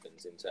different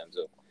disciplines in terms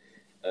of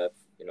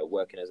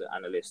working as an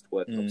analyst,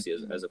 working obviously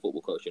as a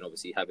football coach, and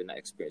obviously having that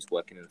experience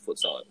working in the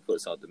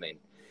futsal domain.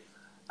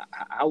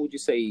 How would you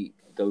say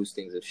those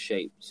things have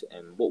shaped,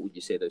 and what would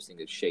you say those things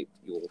have shaped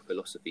your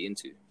philosophy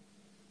into?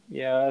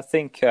 Yeah, I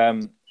think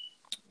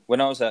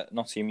when I was at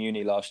Nottingham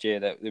Uni last year,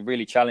 they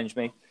really challenged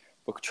me.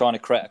 We're trying to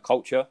create a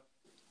culture,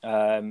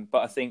 but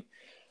I think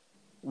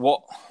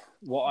what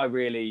I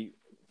really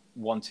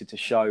wanted to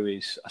show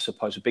is, I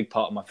suppose, a big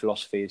part of my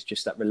philosophy is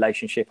just that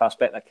relationship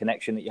aspect, that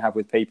connection that you have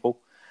with people.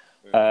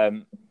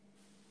 I'm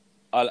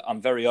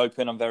very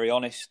open. I'm very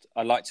honest.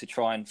 I like to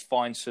try and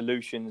find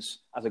solutions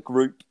as a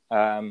group.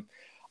 I'm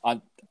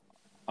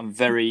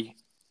very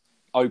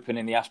open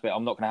in the aspect.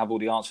 I'm not going to have all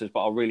the answers,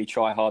 but I'll really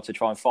try hard to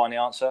try and find the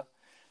answer.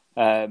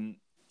 And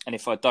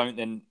if I don't,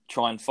 then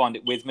try and find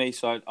it with me.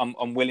 So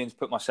I'm willing to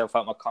put myself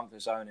out of my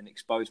comfort zone and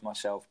expose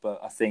myself. But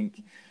I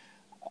think,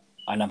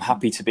 and I'm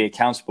happy to be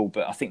accountable.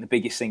 But I think the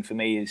biggest thing for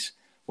me is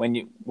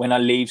when I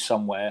leave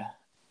somewhere,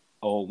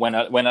 or when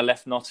I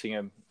left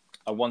Nottingham,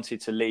 I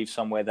wanted to leave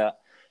somewhere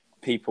that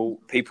people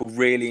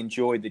really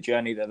enjoyed the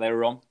journey that they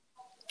were on.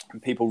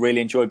 and people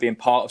really enjoy being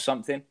part of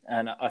something.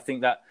 And I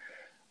think that,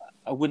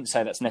 I wouldn't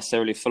say that's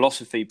necessarily a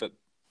philosophy, but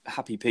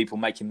happy people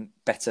making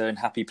better and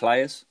happy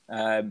players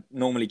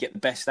normally get the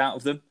best out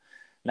of them.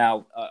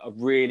 Now,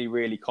 I'm really,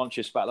 really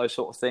conscious about those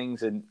sort of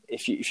things. And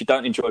if you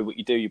don't enjoy what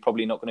you do, you're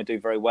probably not going to do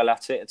very well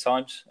at it at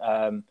times.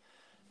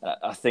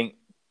 I think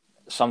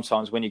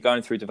sometimes when you're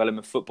going through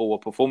development football or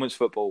performance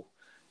football,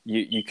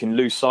 you can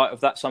lose sight of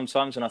that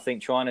sometimes. And I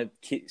think trying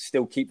to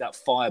still keep that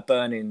fire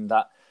burning,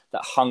 that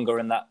hunger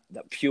and that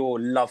pure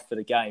love for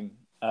the game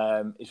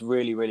is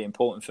really, really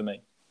important for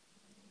me.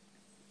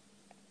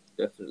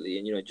 Definitely.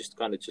 And,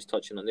 just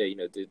touching on there,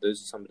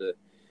 those are some of the,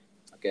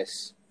 I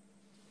guess,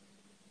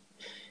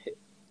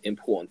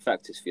 important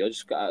factors for you. I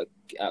just got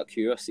out of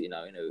curiosity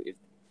now, if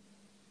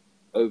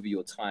over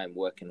your time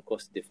working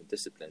across the different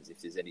disciplines,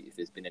 if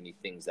there's been any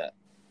things that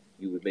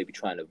you would maybe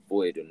try and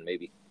avoid and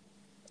maybe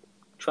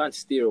try and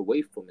steer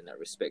away from in that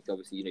respect.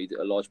 Obviously,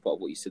 a large part of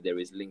what you said there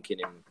is linking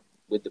in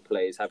with the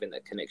players, having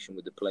that connection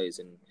with the players,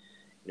 and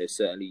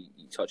certainly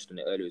you touched on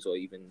it earlier as well,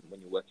 even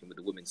when you're working with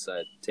the women's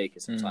side, taking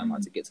some time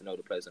out to get to know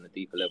the players on a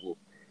deeper level.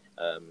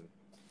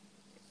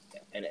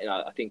 And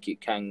I think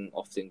it can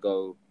often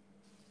go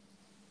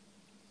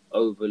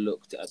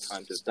overlooked at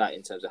times of that,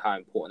 in terms of how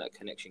important that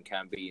connection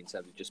can be, in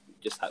terms of just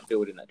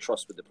building that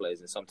trust with the players,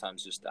 and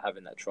sometimes just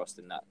having that trust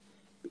in that.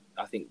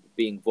 I think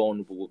being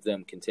vulnerable with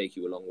them can take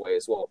you a long way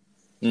as well.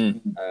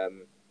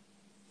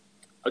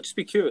 I'd just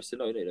be curious to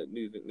know,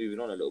 moving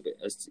on a little bit,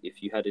 as to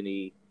if you had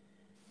any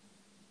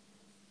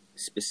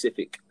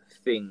specific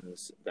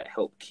things that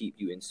help keep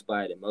you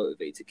inspired and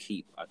motivated to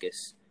keep, I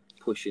guess,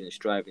 pushing and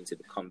striving to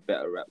become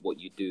better at what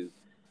you do.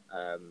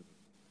 And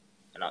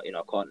I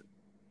can't.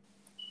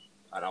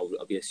 And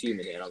I'll be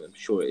assuming it, and I'm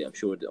sure I'm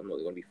not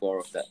going to be far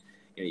off that.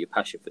 Your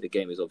passion for the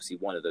game is obviously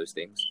one of those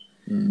things.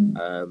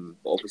 But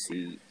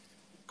obviously,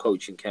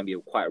 coaching can be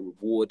quite a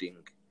rewarding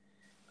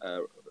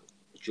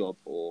job,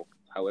 or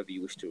however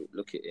you wish to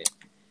look at it.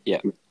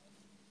 Yeah,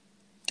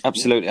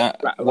 absolutely.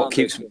 What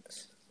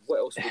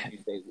else would you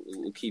say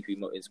will keep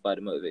you inspired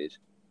and motivated?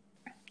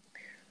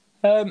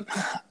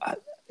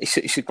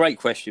 It's a great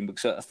question,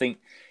 because I think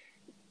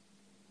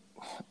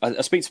I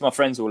speak to my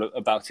friends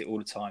about it all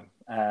the time.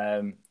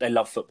 They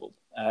love football.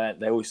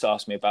 They always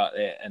ask me about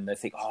it, and they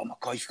think, "Oh my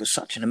God, you've got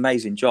such an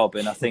amazing job."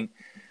 And I think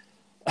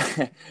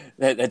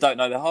they don't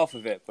know the half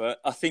of it.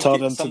 But I think tell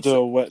them to do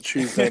a wet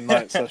Tuesday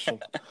night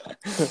session.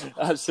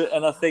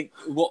 And I think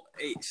what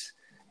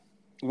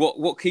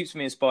keeps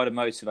me inspired and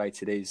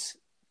motivated is,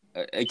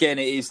 again,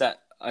 it is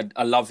that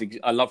I love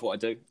what I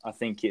do. I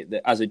think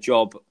that as a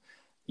job,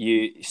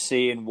 you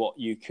seeing what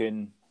you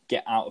can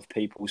get out of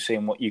people,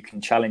 seeing what you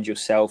can challenge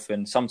yourself,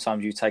 and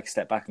sometimes you take a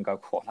step back and go,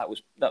 "Wow, that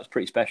was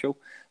pretty special,"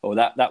 or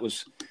that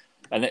was.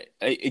 And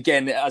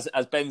again, as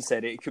Ben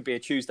said, it could be a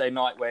Tuesday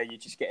night where you're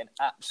just getting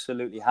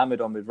absolutely hammered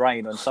on with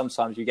rain, and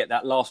sometimes you get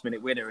that last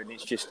minute winner, and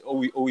it's just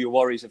all your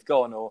worries have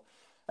gone.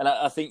 And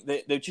I think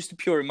that just the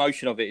pure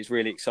emotion of it is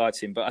really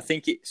exciting. But I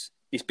think it's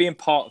being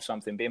part of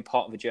something, being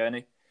part of a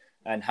journey,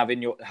 and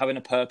having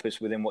a purpose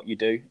within what you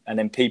do. And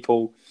then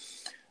people,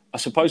 I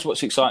suppose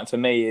what's exciting for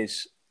me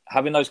is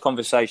having those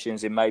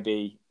conversations in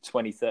maybe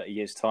 20, 30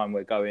 years' time.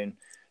 We're going,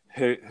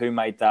 who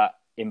made that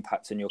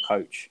impact on your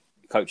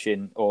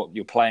coaching or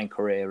your playing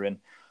career? And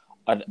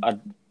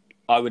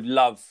I would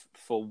love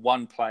for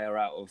one player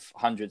out of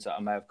hundreds that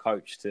I may have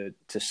coached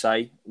to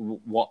say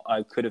what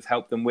I could have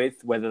helped them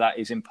with, whether that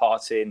is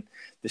imparting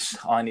the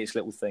tiniest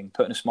little thing,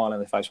 putting a smile on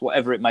their face,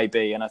 whatever it may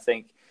be. And I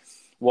think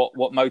what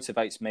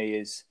motivates me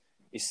is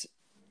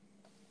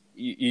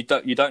you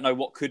don't know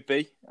what could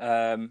be,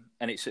 and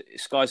it's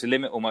sky's the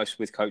limit almost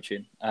with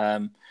coaching.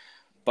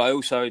 But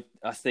also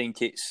I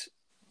think it's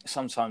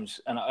sometimes,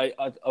 and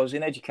I was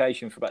in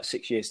education for about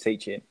 6 years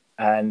teaching,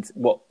 and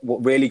what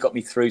really got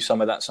me through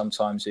some of that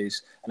sometimes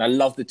is, and I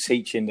love the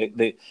teaching,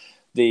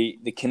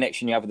 the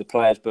connection you have with the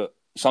players, but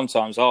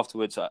sometimes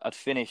afterwards I'd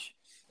finish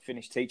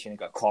teaching and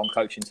go, "Oh, I'm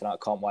coaching tonight,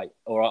 I can't wait,"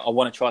 or I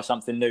want to try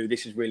something new,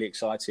 this is really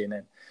exciting.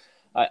 And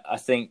I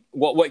think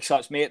what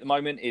excites me at the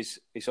moment is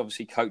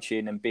obviously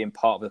coaching and being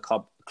part of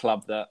the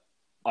club that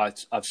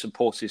I've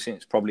supported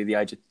since probably the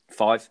age of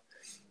 5.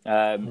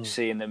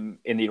 Seeing them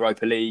in the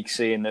Europa League,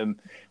 seeing them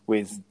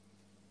with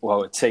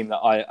a team that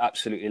I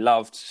absolutely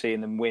loved, seeing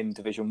them win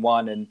Division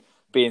 1 and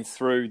being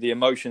through the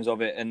emotions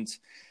of it. And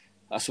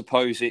I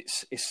suppose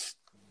it's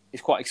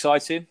quite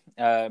exciting.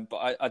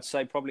 But I'd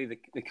say probably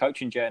the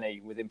coaching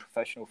journey within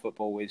professional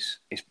football is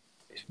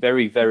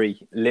very,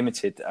 very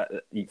limited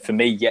for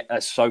me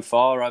yet. So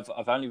far,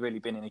 I've only really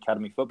been in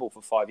academy football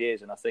for 5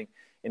 years, and I think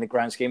in the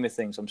grand scheme of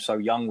things, I'm so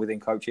young within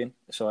coaching.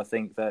 So I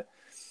think that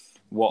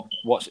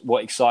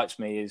what excites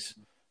me is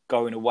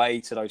going away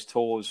to those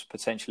tours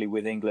potentially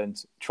with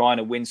England, trying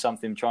to win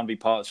something, trying to be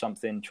part of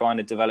something, trying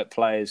to develop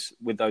players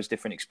with those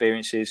different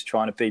experiences,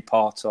 trying to be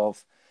part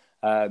of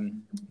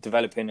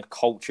developing a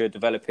culture,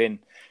 developing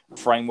a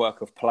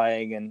framework of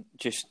playing, and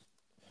just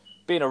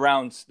being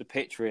around the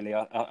pitch, really.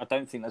 I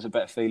don't think there's a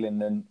better feeling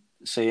than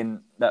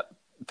seeing that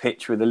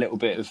pitch with a little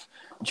bit of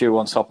dew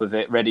on top of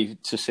it, ready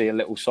to see a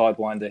little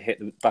sidewinder hit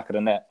the back of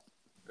the net.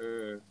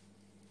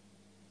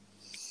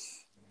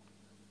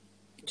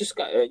 just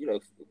got,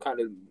 kind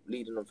of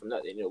leading on from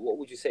that, what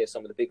would you say are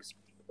some of the biggest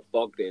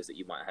bugbears that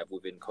you might have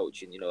within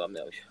coaching? I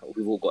mean,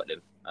 we've all got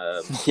them.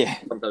 Yeah.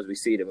 Sometimes we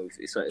see them and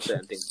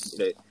certain things,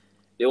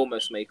 they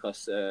almost make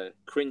us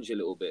cringe a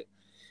little bit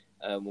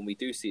when we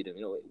do see them.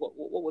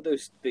 What would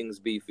those things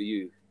be for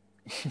you?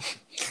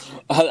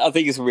 I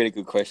think it's a really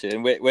good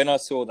question. When I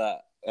saw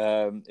that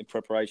in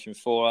preparation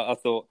for, I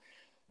thought,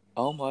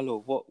 oh my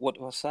Lord, what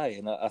do I say?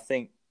 And I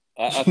think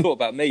I thought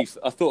about me.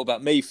 I thought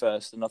about me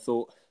first, and I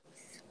thought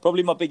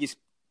probably my biggest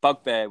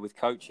bugbear with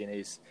coaching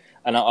is,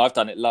 and I've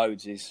done it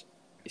loads, is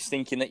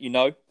thinking that you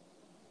know,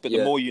 but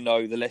the more you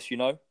know, the less you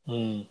know.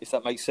 If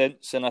that makes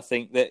sense. And I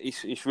think that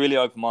it's really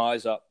opened my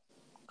eyes up,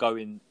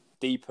 going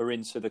deeper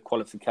into the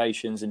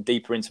qualifications and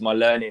deeper into my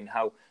learning,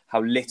 how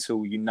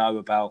little you know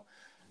about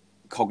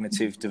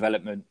cognitive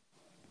development,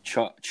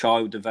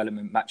 child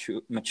development,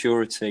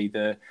 maturity,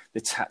 the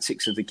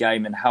tactics of the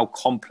game, and how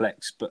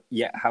complex but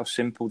yet how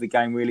simple the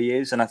game really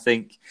is. And I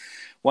think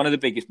one of the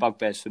biggest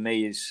bugbears for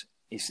me is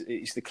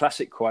the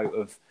classic quote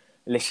of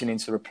listening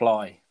to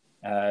reply,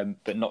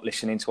 but not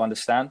listening to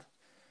understand,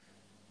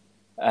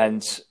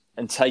 and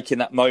taking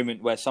that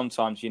moment where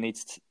sometimes you need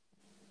to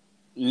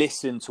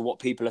listen to what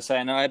people are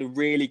saying. I had a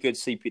really good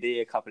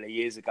CPD a couple of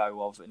years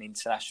ago of an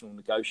international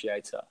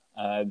negotiator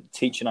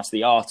teaching us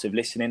the art of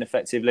listening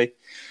effectively,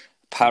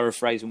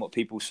 paraphrasing what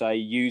people say,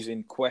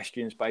 using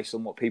questions based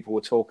on what people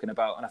were talking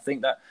about. And I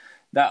think that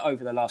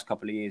over the last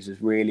couple of years has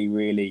really,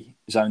 really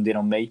zoned in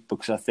on me,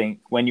 because I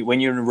think when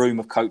you're in a room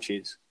of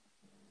coaches,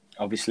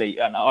 obviously,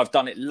 and I've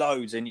done it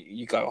loads, and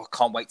you go, I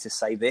can't wait to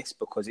say this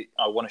because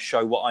I want to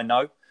show what I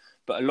know.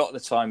 But a lot of the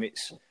time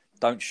it's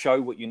don't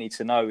show what you need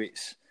to know.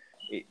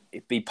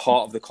 It be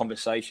part of the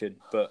conversation,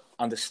 but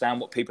understand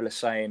what people are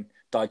saying,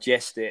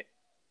 digest it,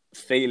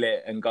 feel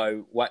it, and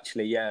go, well,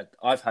 actually, yeah,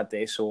 I've had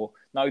this, or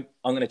no, I'm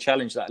going to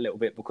challenge that a little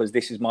bit because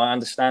this is my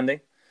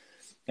understanding.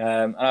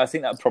 And I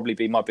think that would probably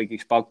be my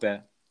biggest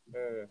bugbear.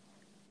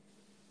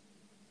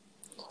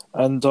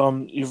 And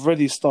you've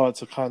already started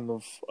to kind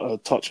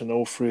of touch on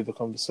all through the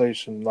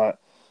conversation, like,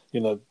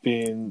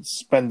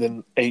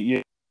 spending 8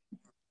 years,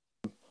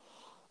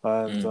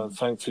 and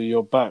thankfully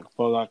you're back.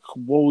 But like,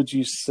 what would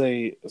you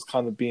say has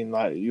kind of been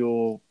like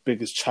your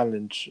biggest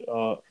challenge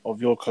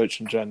of your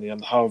coaching journey,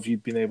 and how have you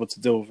been able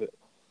to deal with it?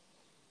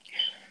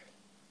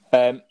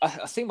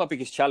 I think my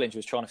biggest challenge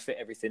was trying to fit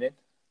everything in.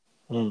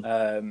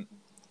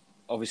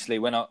 Obviously,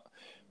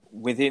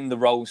 within the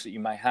roles that you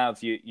may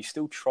have, you're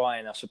still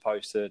trying, I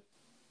suppose, to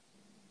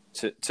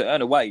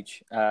earn a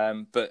wage,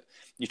 but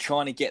you're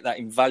trying to get that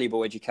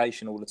invaluable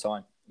education all the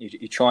time.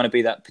 You're trying to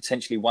be that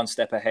potentially one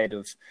step ahead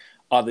of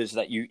others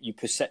that you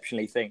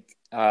perceptually think.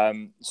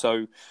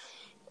 So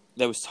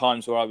there was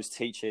times where I was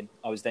teaching,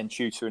 I was then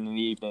tutoring in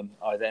the evening,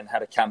 I then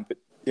had a camp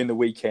in the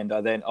weekend. I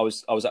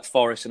was at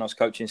Forest and I was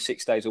coaching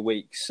 6 days a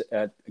week,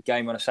 a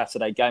game on a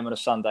Saturday, game on a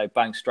Sunday,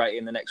 bang, straight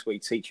in the next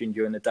week, teaching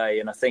during the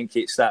day. And I think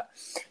it's that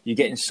you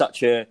get in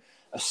such a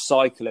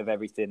cycle of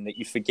everything that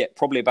you forget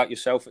probably about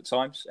yourself at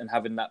times and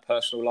having that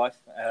personal life.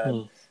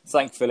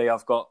 Thankfully,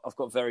 I've got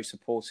very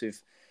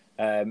supportive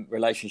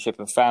relationship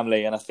and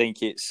family, and I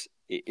think it's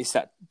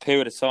that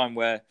period of time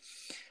where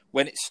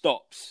when it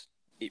stops,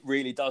 it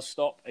really does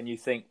stop, and you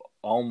think,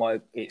 oh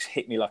my, it's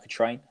hit me like a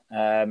train.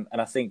 And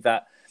I think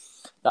that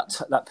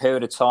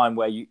period of time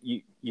where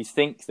you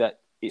think that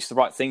it's the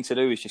right thing to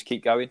do is just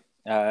keep going,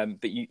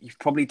 but you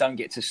probably don't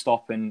get to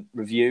stop and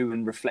review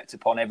and reflect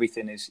upon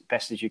everything as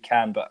best as you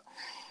can. But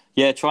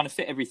yeah, trying to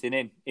fit everything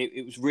in,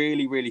 it was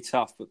really, really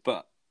tough.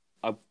 But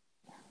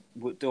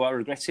do I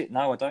regret it?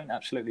 No, I don't.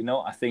 Absolutely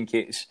not. I think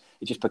it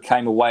just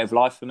became a way of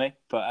life for me.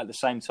 But at the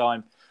same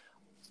time,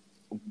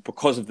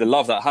 because of the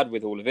love that I had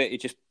with all of it,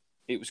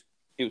 it was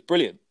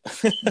brilliant.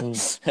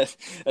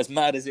 As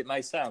mad as it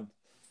may sound.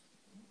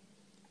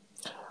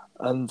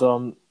 And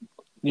we're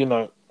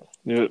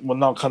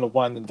now kind of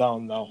winding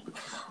down now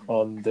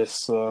on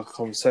this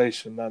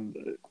conversation,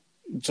 and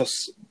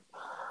just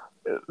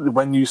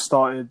when you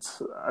started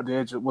at the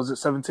age of, was it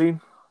 17,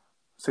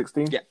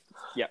 16?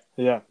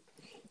 Yeah.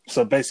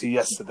 So basically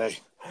yesterday.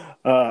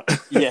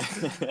 Yeah.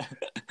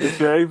 If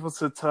you're able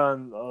to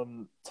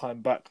turn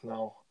time back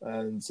now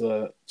and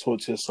talk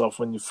to yourself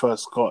when you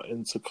first got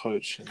into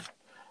coaching,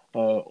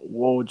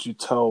 what would you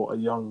tell a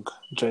young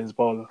James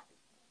Barlow?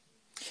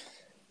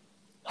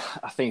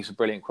 I think it's a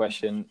brilliant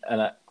question,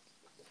 and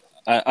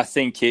I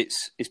think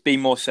it's be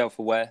more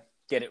self-aware,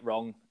 get it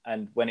wrong,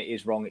 and when it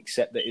is wrong,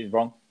 accept that it is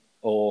wrong,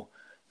 or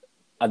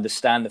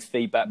understand the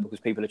feedback because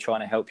people are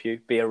trying to help you.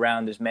 Be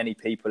around as many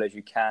people as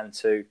you can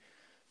to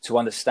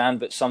understand,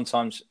 but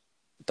sometimes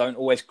don't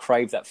always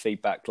crave that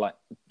feedback. Like,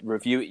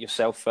 review it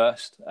yourself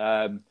first,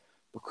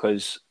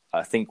 because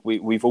I think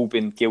we've all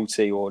been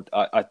guilty, or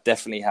I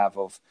definitely have,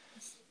 of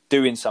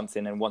doing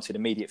something and wanted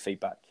immediate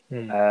feedback.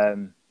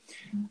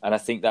 And I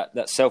think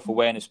that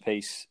self-awareness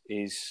piece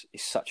is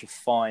such a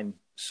fine,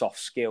 soft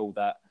skill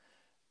that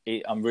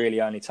I'm really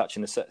only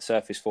touching the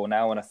surface for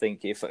now. And I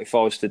think if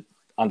I was to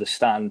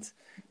understand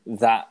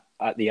that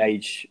at the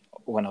age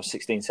when I was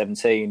 16,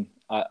 17,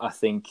 I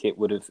think it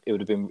would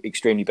have been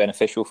extremely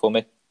beneficial for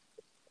me.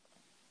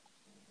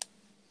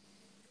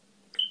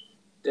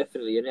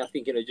 Definitely, and I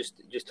think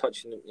just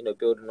touching,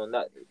 building on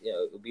that,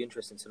 it'll be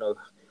interesting to know,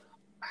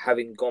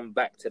 having gone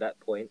back to that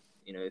point,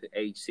 the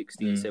age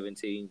 16,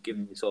 17,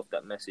 giving yourself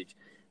that message.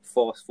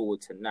 Fast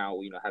forward to now,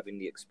 having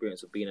the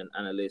experience of being an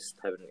analyst,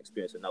 having an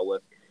experience of now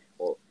work,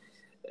 or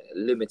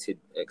limited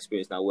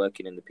experience now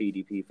working in the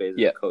PDP phase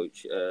as a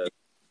coach.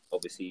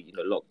 Obviously,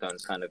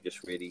 lockdown's kind of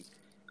just really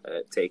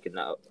taken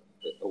that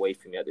away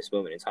from me at this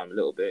moment in time a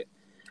little bit.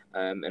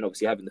 And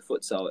obviously having the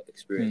futsal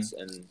experience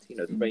and,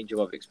 the range of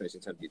other experience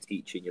in terms of your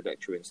teaching, your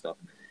lecturing stuff.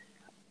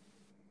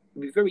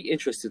 I'd be very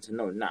interested to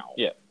know now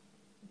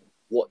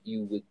what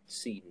you would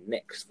see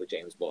next for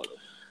James Barlow.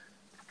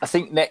 I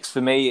think next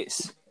for me,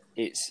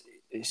 it's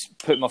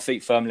putting my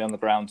feet firmly on the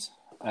ground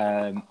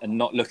and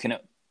not looking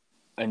at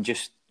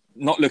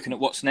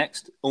what's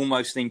next,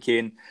 almost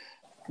thinking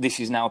this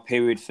is now a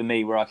period for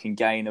me where I can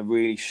gain a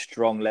really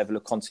strong level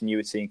of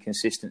continuity and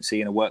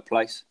consistency in a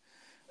workplace.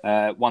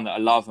 One that I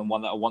love and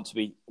one that I want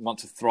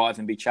to thrive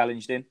and be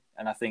challenged in.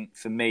 And I think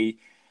for me,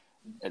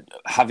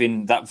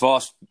 having that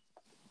vast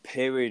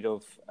period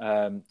of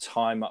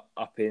time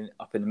up in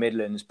the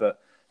Midlands, but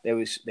there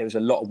was a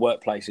lot of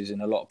workplaces in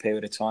a lot of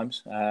period of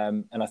times.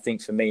 And I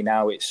think for me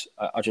now,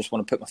 I just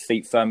want to put my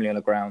feet firmly on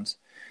the ground,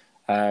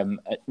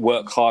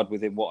 work hard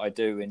within what I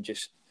do, and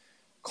just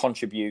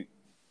contribute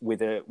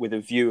with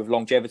a view of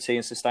longevity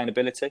and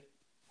sustainability.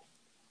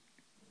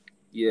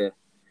 Yeah.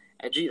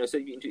 And, so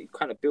you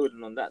kind of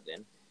building on that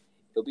then,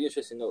 it'll be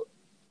interesting to know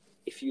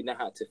if you now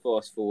had to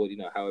fast forward,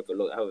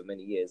 however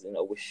many years, and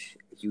I wish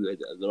you had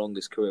the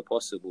longest career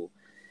possible.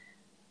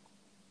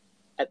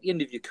 At the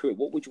end of your career,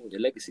 what would you want your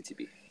legacy to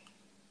be?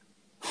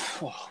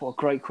 Oh, what a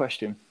great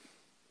question.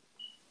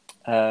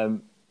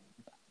 Well,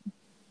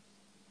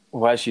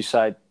 as you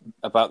said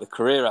about the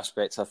career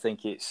aspects, I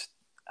think it's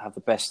have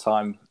the best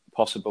time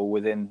possible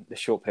within the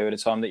short period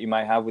of time that you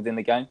may have within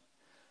the game.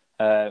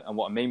 And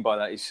what I mean by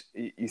that is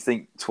you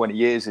think 20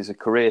 years is a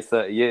career,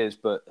 30 years,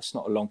 but it's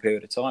not a long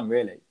period of time,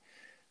 really.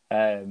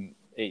 I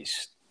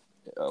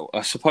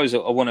suppose I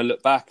want to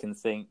look back and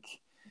think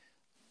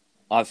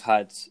I've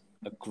had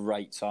a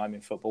great time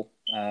in football,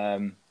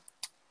 but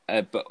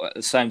at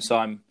the same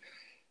time,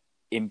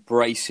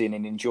 embracing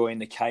and enjoying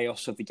the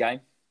chaos of the game,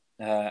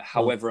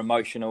 however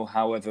emotional,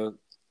 however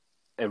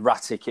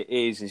erratic it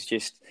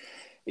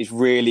is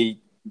really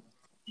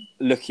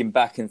looking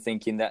back and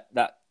thinking that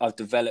I've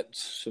developed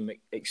some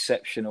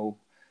exceptional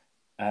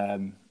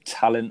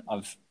talent,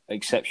 I've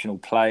exceptional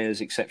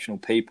players, exceptional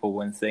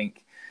people, and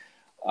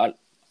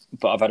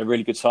but I've had a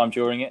really good time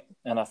during it.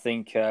 And I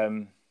think,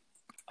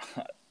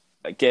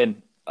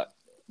 again,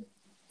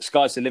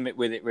 sky's the limit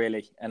with it,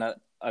 really. And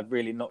I'm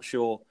really not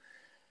sure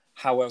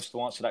how else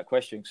to answer that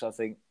question, because I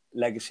think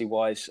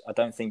legacy-wise, I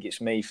don't think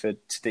it's me to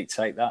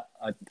dictate that.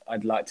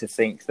 I'd like to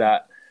think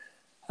that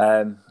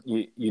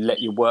you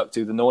let your work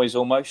do the noise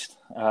almost.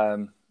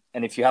 And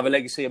if you have a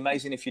legacy,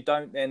 amazing. If you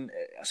don't, then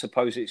I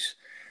suppose it's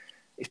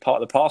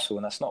part of the parcel,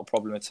 and that's not a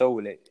problem at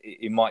all.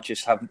 It might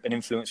just have an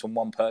influence on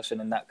one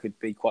person, and that could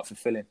be quite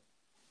fulfilling.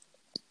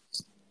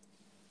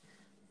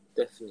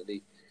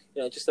 Definitely.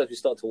 Just as we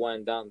start to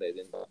wind down there,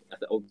 then I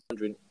was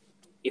wondering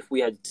if we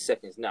had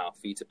seconds now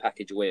for you to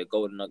package away a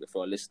golden nugget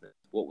for our listeners,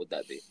 what would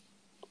that be?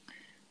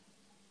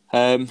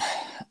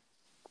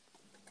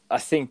 I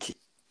think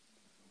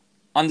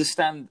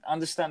understand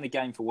the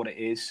game for what it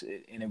is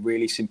in a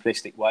really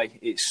simplistic way.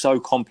 It's so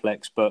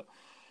complex, but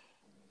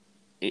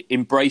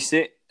embrace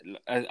it.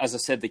 As I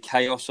said, the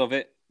chaos of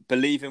it.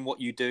 Believe in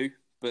what you do,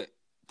 but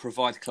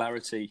provide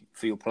clarity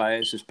for your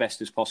players as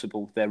best as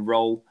possible. Their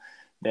role,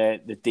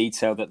 the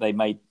detail that they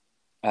may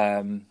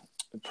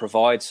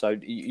provide. So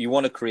you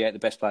want to create the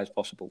best players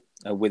possible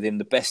within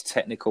the best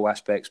technical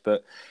aspects,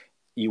 but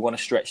you want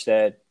to stretch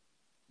their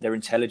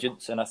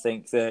intelligence. And I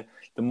think the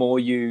more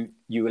you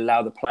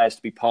allow the players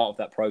to be part of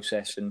that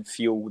process and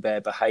fuel their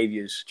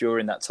behaviours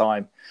during that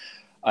time,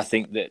 I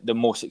think that the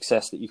more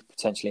success that you could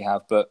potentially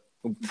have. But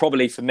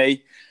probably for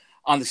me,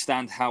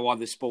 understand how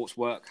other sports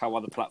work, how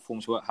other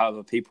platforms work, how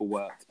other people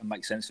work, and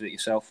make sense of it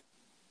yourself.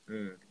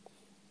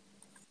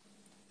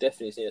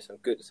 Definitely, some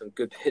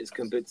good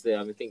bits there.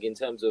 I think in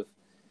terms of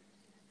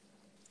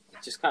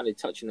just kind of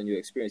touching on your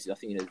experiences, I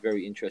think it's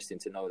very interesting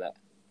to know that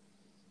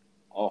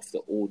after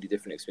all the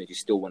different experiences,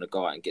 you still want to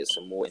go out and get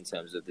some more in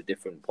terms of the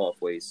different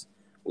pathways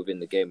within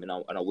the game. And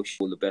I wish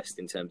you all the best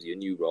in terms of your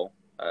new role.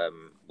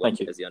 Thank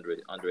you. As the under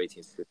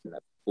 18 assistant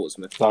at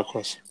Portsmouth.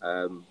 Likewise.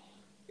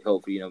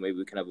 Hopefully, maybe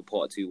we can have a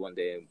part 2 one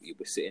day, and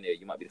we're sitting here.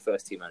 You might be the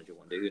first team manager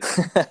one day. Who knows?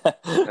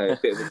 A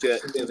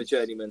bit of a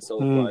journeyman so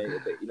far.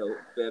 But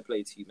fair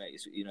play to you, mate.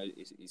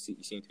 You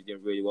seem to be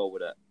doing really well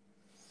with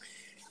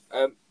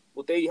that.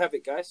 Well, there you have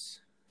it, guys.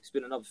 It's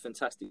been another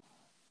fantastic.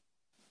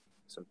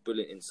 Some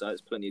brilliant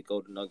insights, plenty of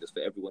golden nuggets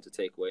for everyone to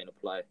take away and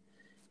apply.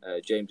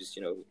 James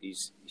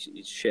is,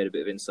 he's shared a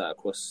bit of insight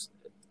across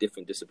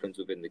different disciplines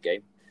within the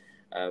game.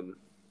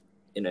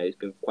 It's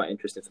been quite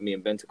interesting for me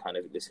and Ben to kind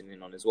of listen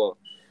in on as well.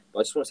 But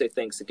I just want to say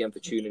thanks again for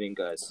tuning in,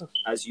 guys.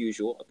 As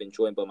usual, I've been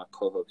joined by my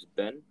co-host,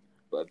 Ben,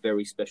 but a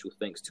very special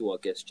thanks to our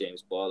guest,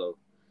 James Barlow.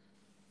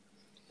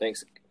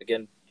 Thanks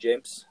again,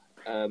 James.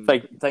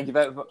 Thank you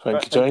very much for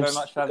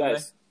having me.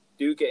 Guys,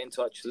 do get in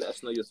touch. Let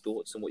us know your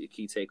thoughts and what your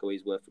key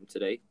takeaways were from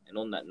today. And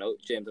on that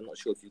note, James, I'm not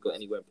sure if you've got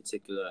anywhere in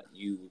particular that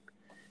you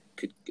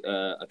could,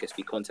 I guess,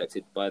 be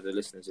contacted by the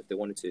listeners if they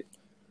wanted to.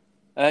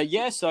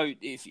 So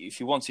if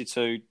you wanted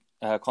to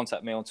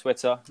contact me on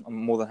Twitter, I'm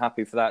more than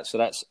happy for that. So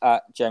that's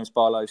at James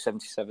Barlow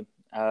 77.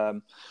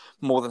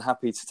 More than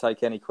happy to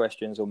take any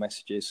questions or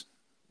messages.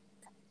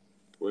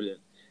 Brilliant.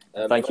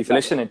 Thank you for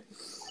listening.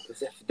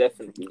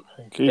 Definitely.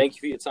 Thank you. Thank you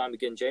for your time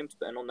again, James.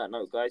 And on that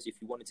note, guys,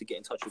 if you wanted to get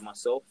in touch with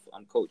myself,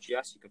 I'm Coach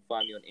Yass. You can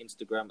find me on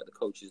Instagram at the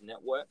Coaches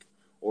Network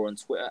or on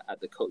Twitter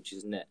at the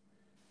Coaches Net.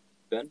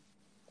 Ben?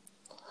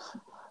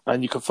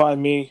 And you can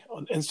find me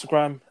on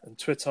Instagram and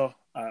Twitter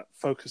at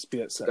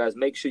FocusBXN. Guys,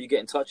 make sure you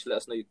get in touch. Let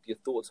us know your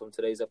thoughts on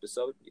today's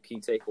episode, your key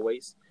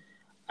takeaways.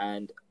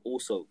 And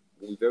also,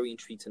 we're very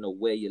intrigued to know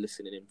where you're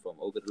listening in from.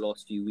 Over the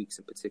last few weeks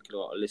in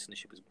particular, our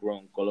listenership has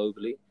grown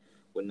globally.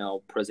 We're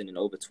now present in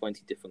over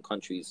 20 different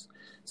countries.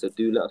 So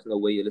do let us know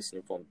where you're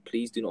listening from.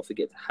 Please do not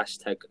forget to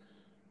hashtag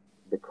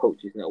the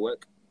Coaches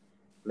Network.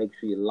 Make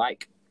sure you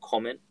like,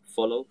 comment,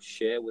 follow,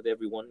 share with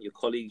everyone, your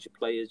colleagues, your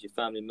players, your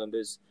family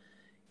members,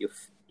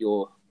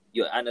 your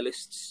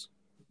analysts,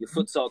 your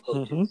futsal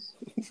coaches.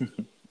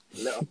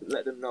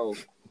 Let them know.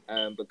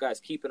 But guys,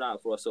 keep an eye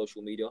out for our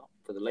social media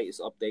for the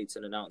latest updates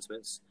and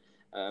announcements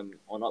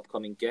on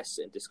upcoming guests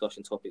and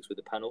discussion topics with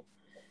the panel.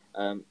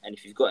 And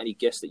if you've got any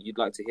guests that you'd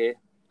like to hear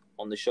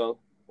on the show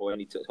or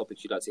any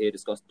topics you'd like to hear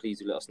discussed, please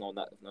do let us know on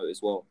that note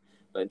as well.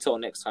 But until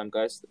next time,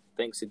 guys,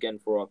 thanks again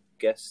for our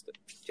guest,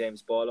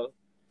 James Barlow.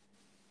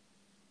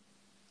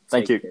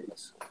 Thank you.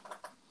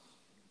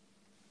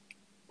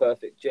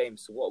 Perfect,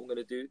 James. So what I'm going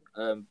to do,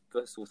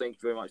 first of all, thank you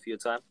very much for your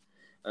time.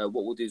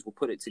 What we'll do is we'll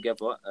put it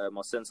together.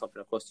 I'll send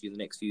something across to you in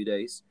the next few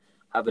days.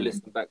 Have a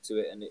listen back to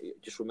it, and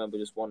just remember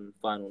just one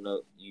final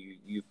note.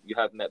 You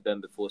have met Ben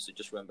before, so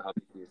just remember how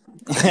he is.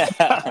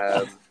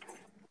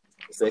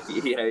 So if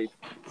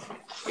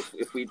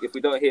we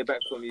don't hear back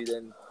from you,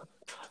 then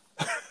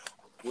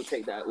we'll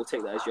take that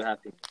as you're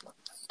happy.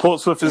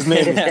 Portsmouth is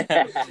near.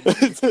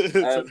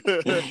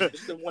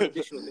 Just one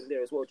additional thing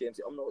there as well,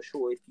 James. I'm not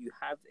sure if you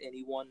have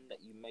anyone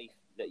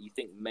that you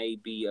think may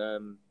be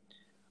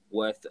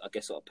worth, I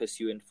guess,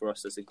 pursuing for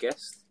us as a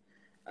guest.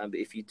 But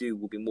if you do,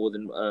 we'll be more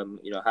than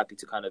happy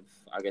to kind of,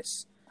 I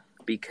guess,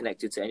 be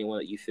connected to anyone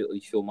that you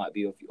feel might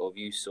be of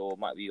use or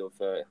might be of,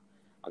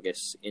 I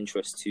guess,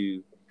 interest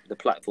to the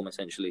platform,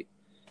 essentially.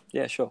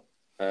 Yeah, sure.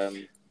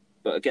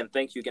 But again,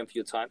 thank you again for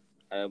your time.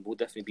 We'll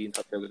definitely be in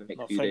touch over the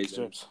next few days.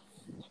 James.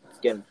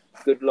 Again,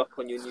 good luck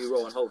on your new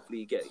role, and hopefully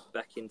you get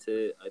back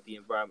into the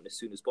environment as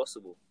soon as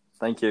possible.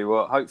 Thank you.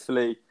 Well,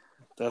 hopefully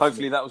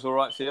that was all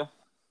right for you.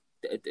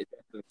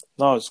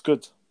 No, it's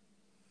good.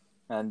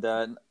 And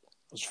really...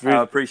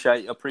 I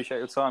appreciate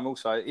your time.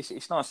 Also,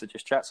 it's nice to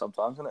just chat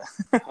sometimes, isn't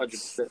it?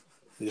 100%.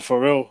 Yeah,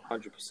 for real.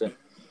 100%.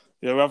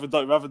 Yeah, we haven't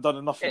done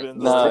enough of it in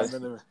this time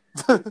anyway.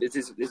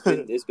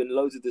 There's been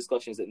loads of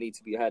discussions that need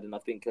to be had, and I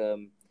think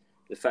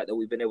the fact that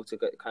we've been able to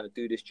kind of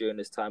do this during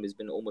this time has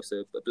been almost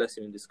a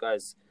blessing in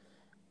disguise,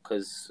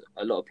 because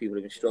a lot of people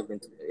have been struggling.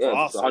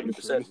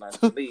 100%, man.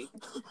 For me,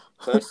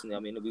 personally, I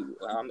mean,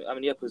 how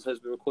many episodes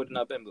have we recorded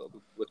now, Ben?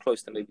 We're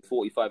close to maybe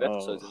 45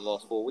 episodes in the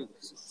last 4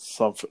 weeks.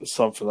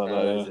 Something like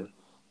that, yeah.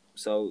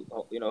 So,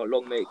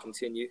 long may it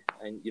continue.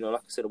 And,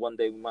 like I said, one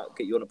day we might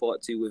get you on a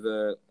part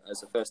 2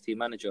 as a first-team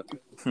manager.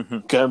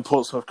 Getting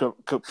Portsmouth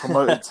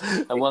promoted.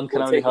 And one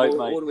can only hope, mate.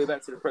 All the way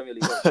back to the Premier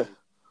League.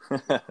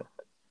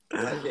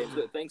 Right, James.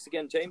 Look, thanks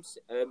again, James.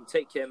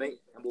 Take care,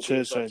 mate. And we'll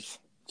Cheers, James.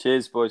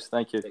 Cheers, boys.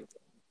 Thank you.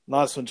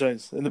 Nice one,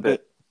 James. In a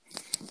bit.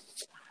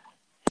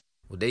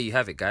 Well, there you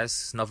have it,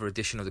 guys. Another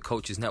edition of the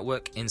Coaches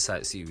Network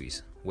Insight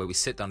Series, where we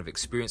sit down with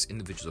experienced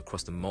individuals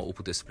across the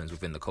multiple disciplines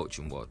within the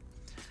coaching world,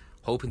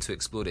 hoping to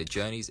explore their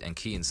journeys and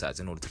key insights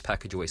in order to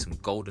package away some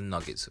golden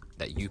nuggets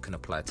that you can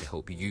apply to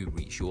help you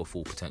reach your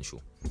full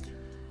potential.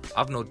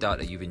 I've no doubt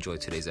that you've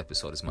enjoyed today's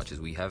episode as much as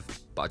we have,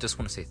 but I just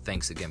want to say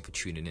thanks again for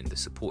tuning in. The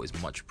support is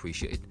much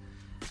appreciated.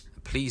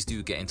 Please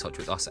do get in touch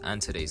with us and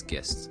today's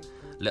guests.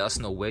 Let us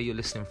know where you're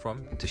listening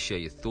from to share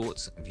your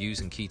thoughts, views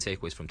and key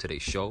takeaways from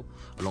today's show,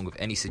 along with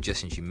any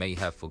suggestions you may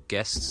have for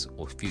guests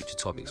or future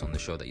topics on the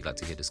show that you'd like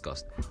to hear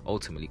discussed.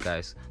 Ultimately,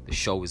 guys, the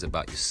show is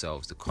about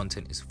yourselves. The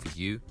content is for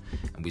you,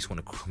 and we just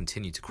want to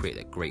continue to create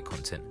that great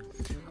content.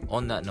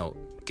 On that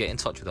note, get in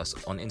touch with us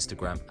on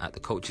Instagram at The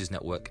Coaches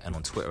Network and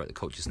on Twitter at The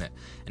Coaches Net.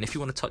 And if you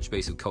want to touch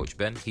base with Coach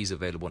Ben, he's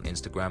available on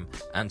Instagram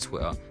and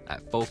Twitter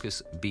at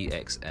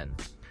FocusBXN.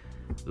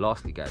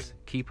 Lastly, guys,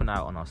 keep an eye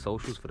out on our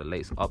socials for the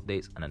latest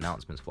updates and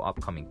announcements for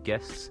upcoming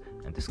guests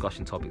and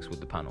discussion topics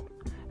with the panel.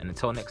 And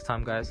until next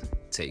time, guys,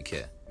 take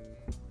care.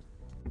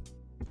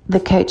 The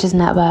Coaches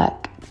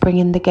Network,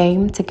 bringing the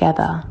game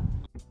together.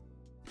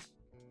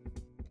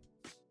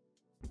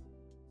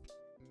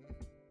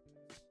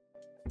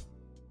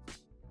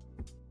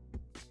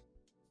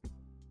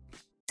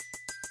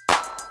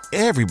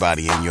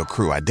 Everybody in your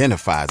crew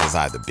identifies as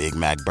either Big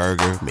Mac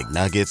Burger,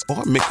 McNuggets,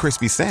 or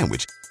McCrispy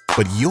Sandwich.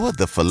 But you're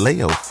the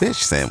Filet-O-Fish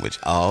Sandwich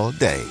all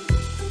day.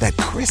 That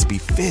crispy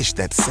fish,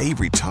 that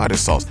savory tartar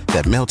sauce,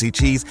 that melty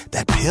cheese,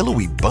 that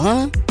pillowy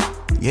bun.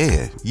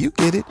 Yeah, you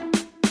get it.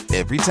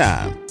 Every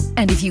time.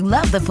 And if you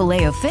love the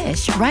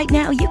Filet-O-Fish, right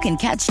now you can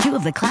catch 2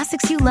 of the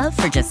classics you love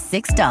for just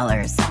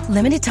 $6.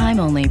 Limited time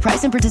only.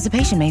 Price and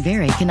participation may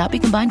vary. Cannot be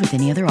combined with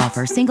any other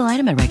offer. Single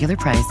item at regular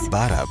price.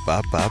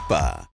 Ba-da-ba-ba-ba.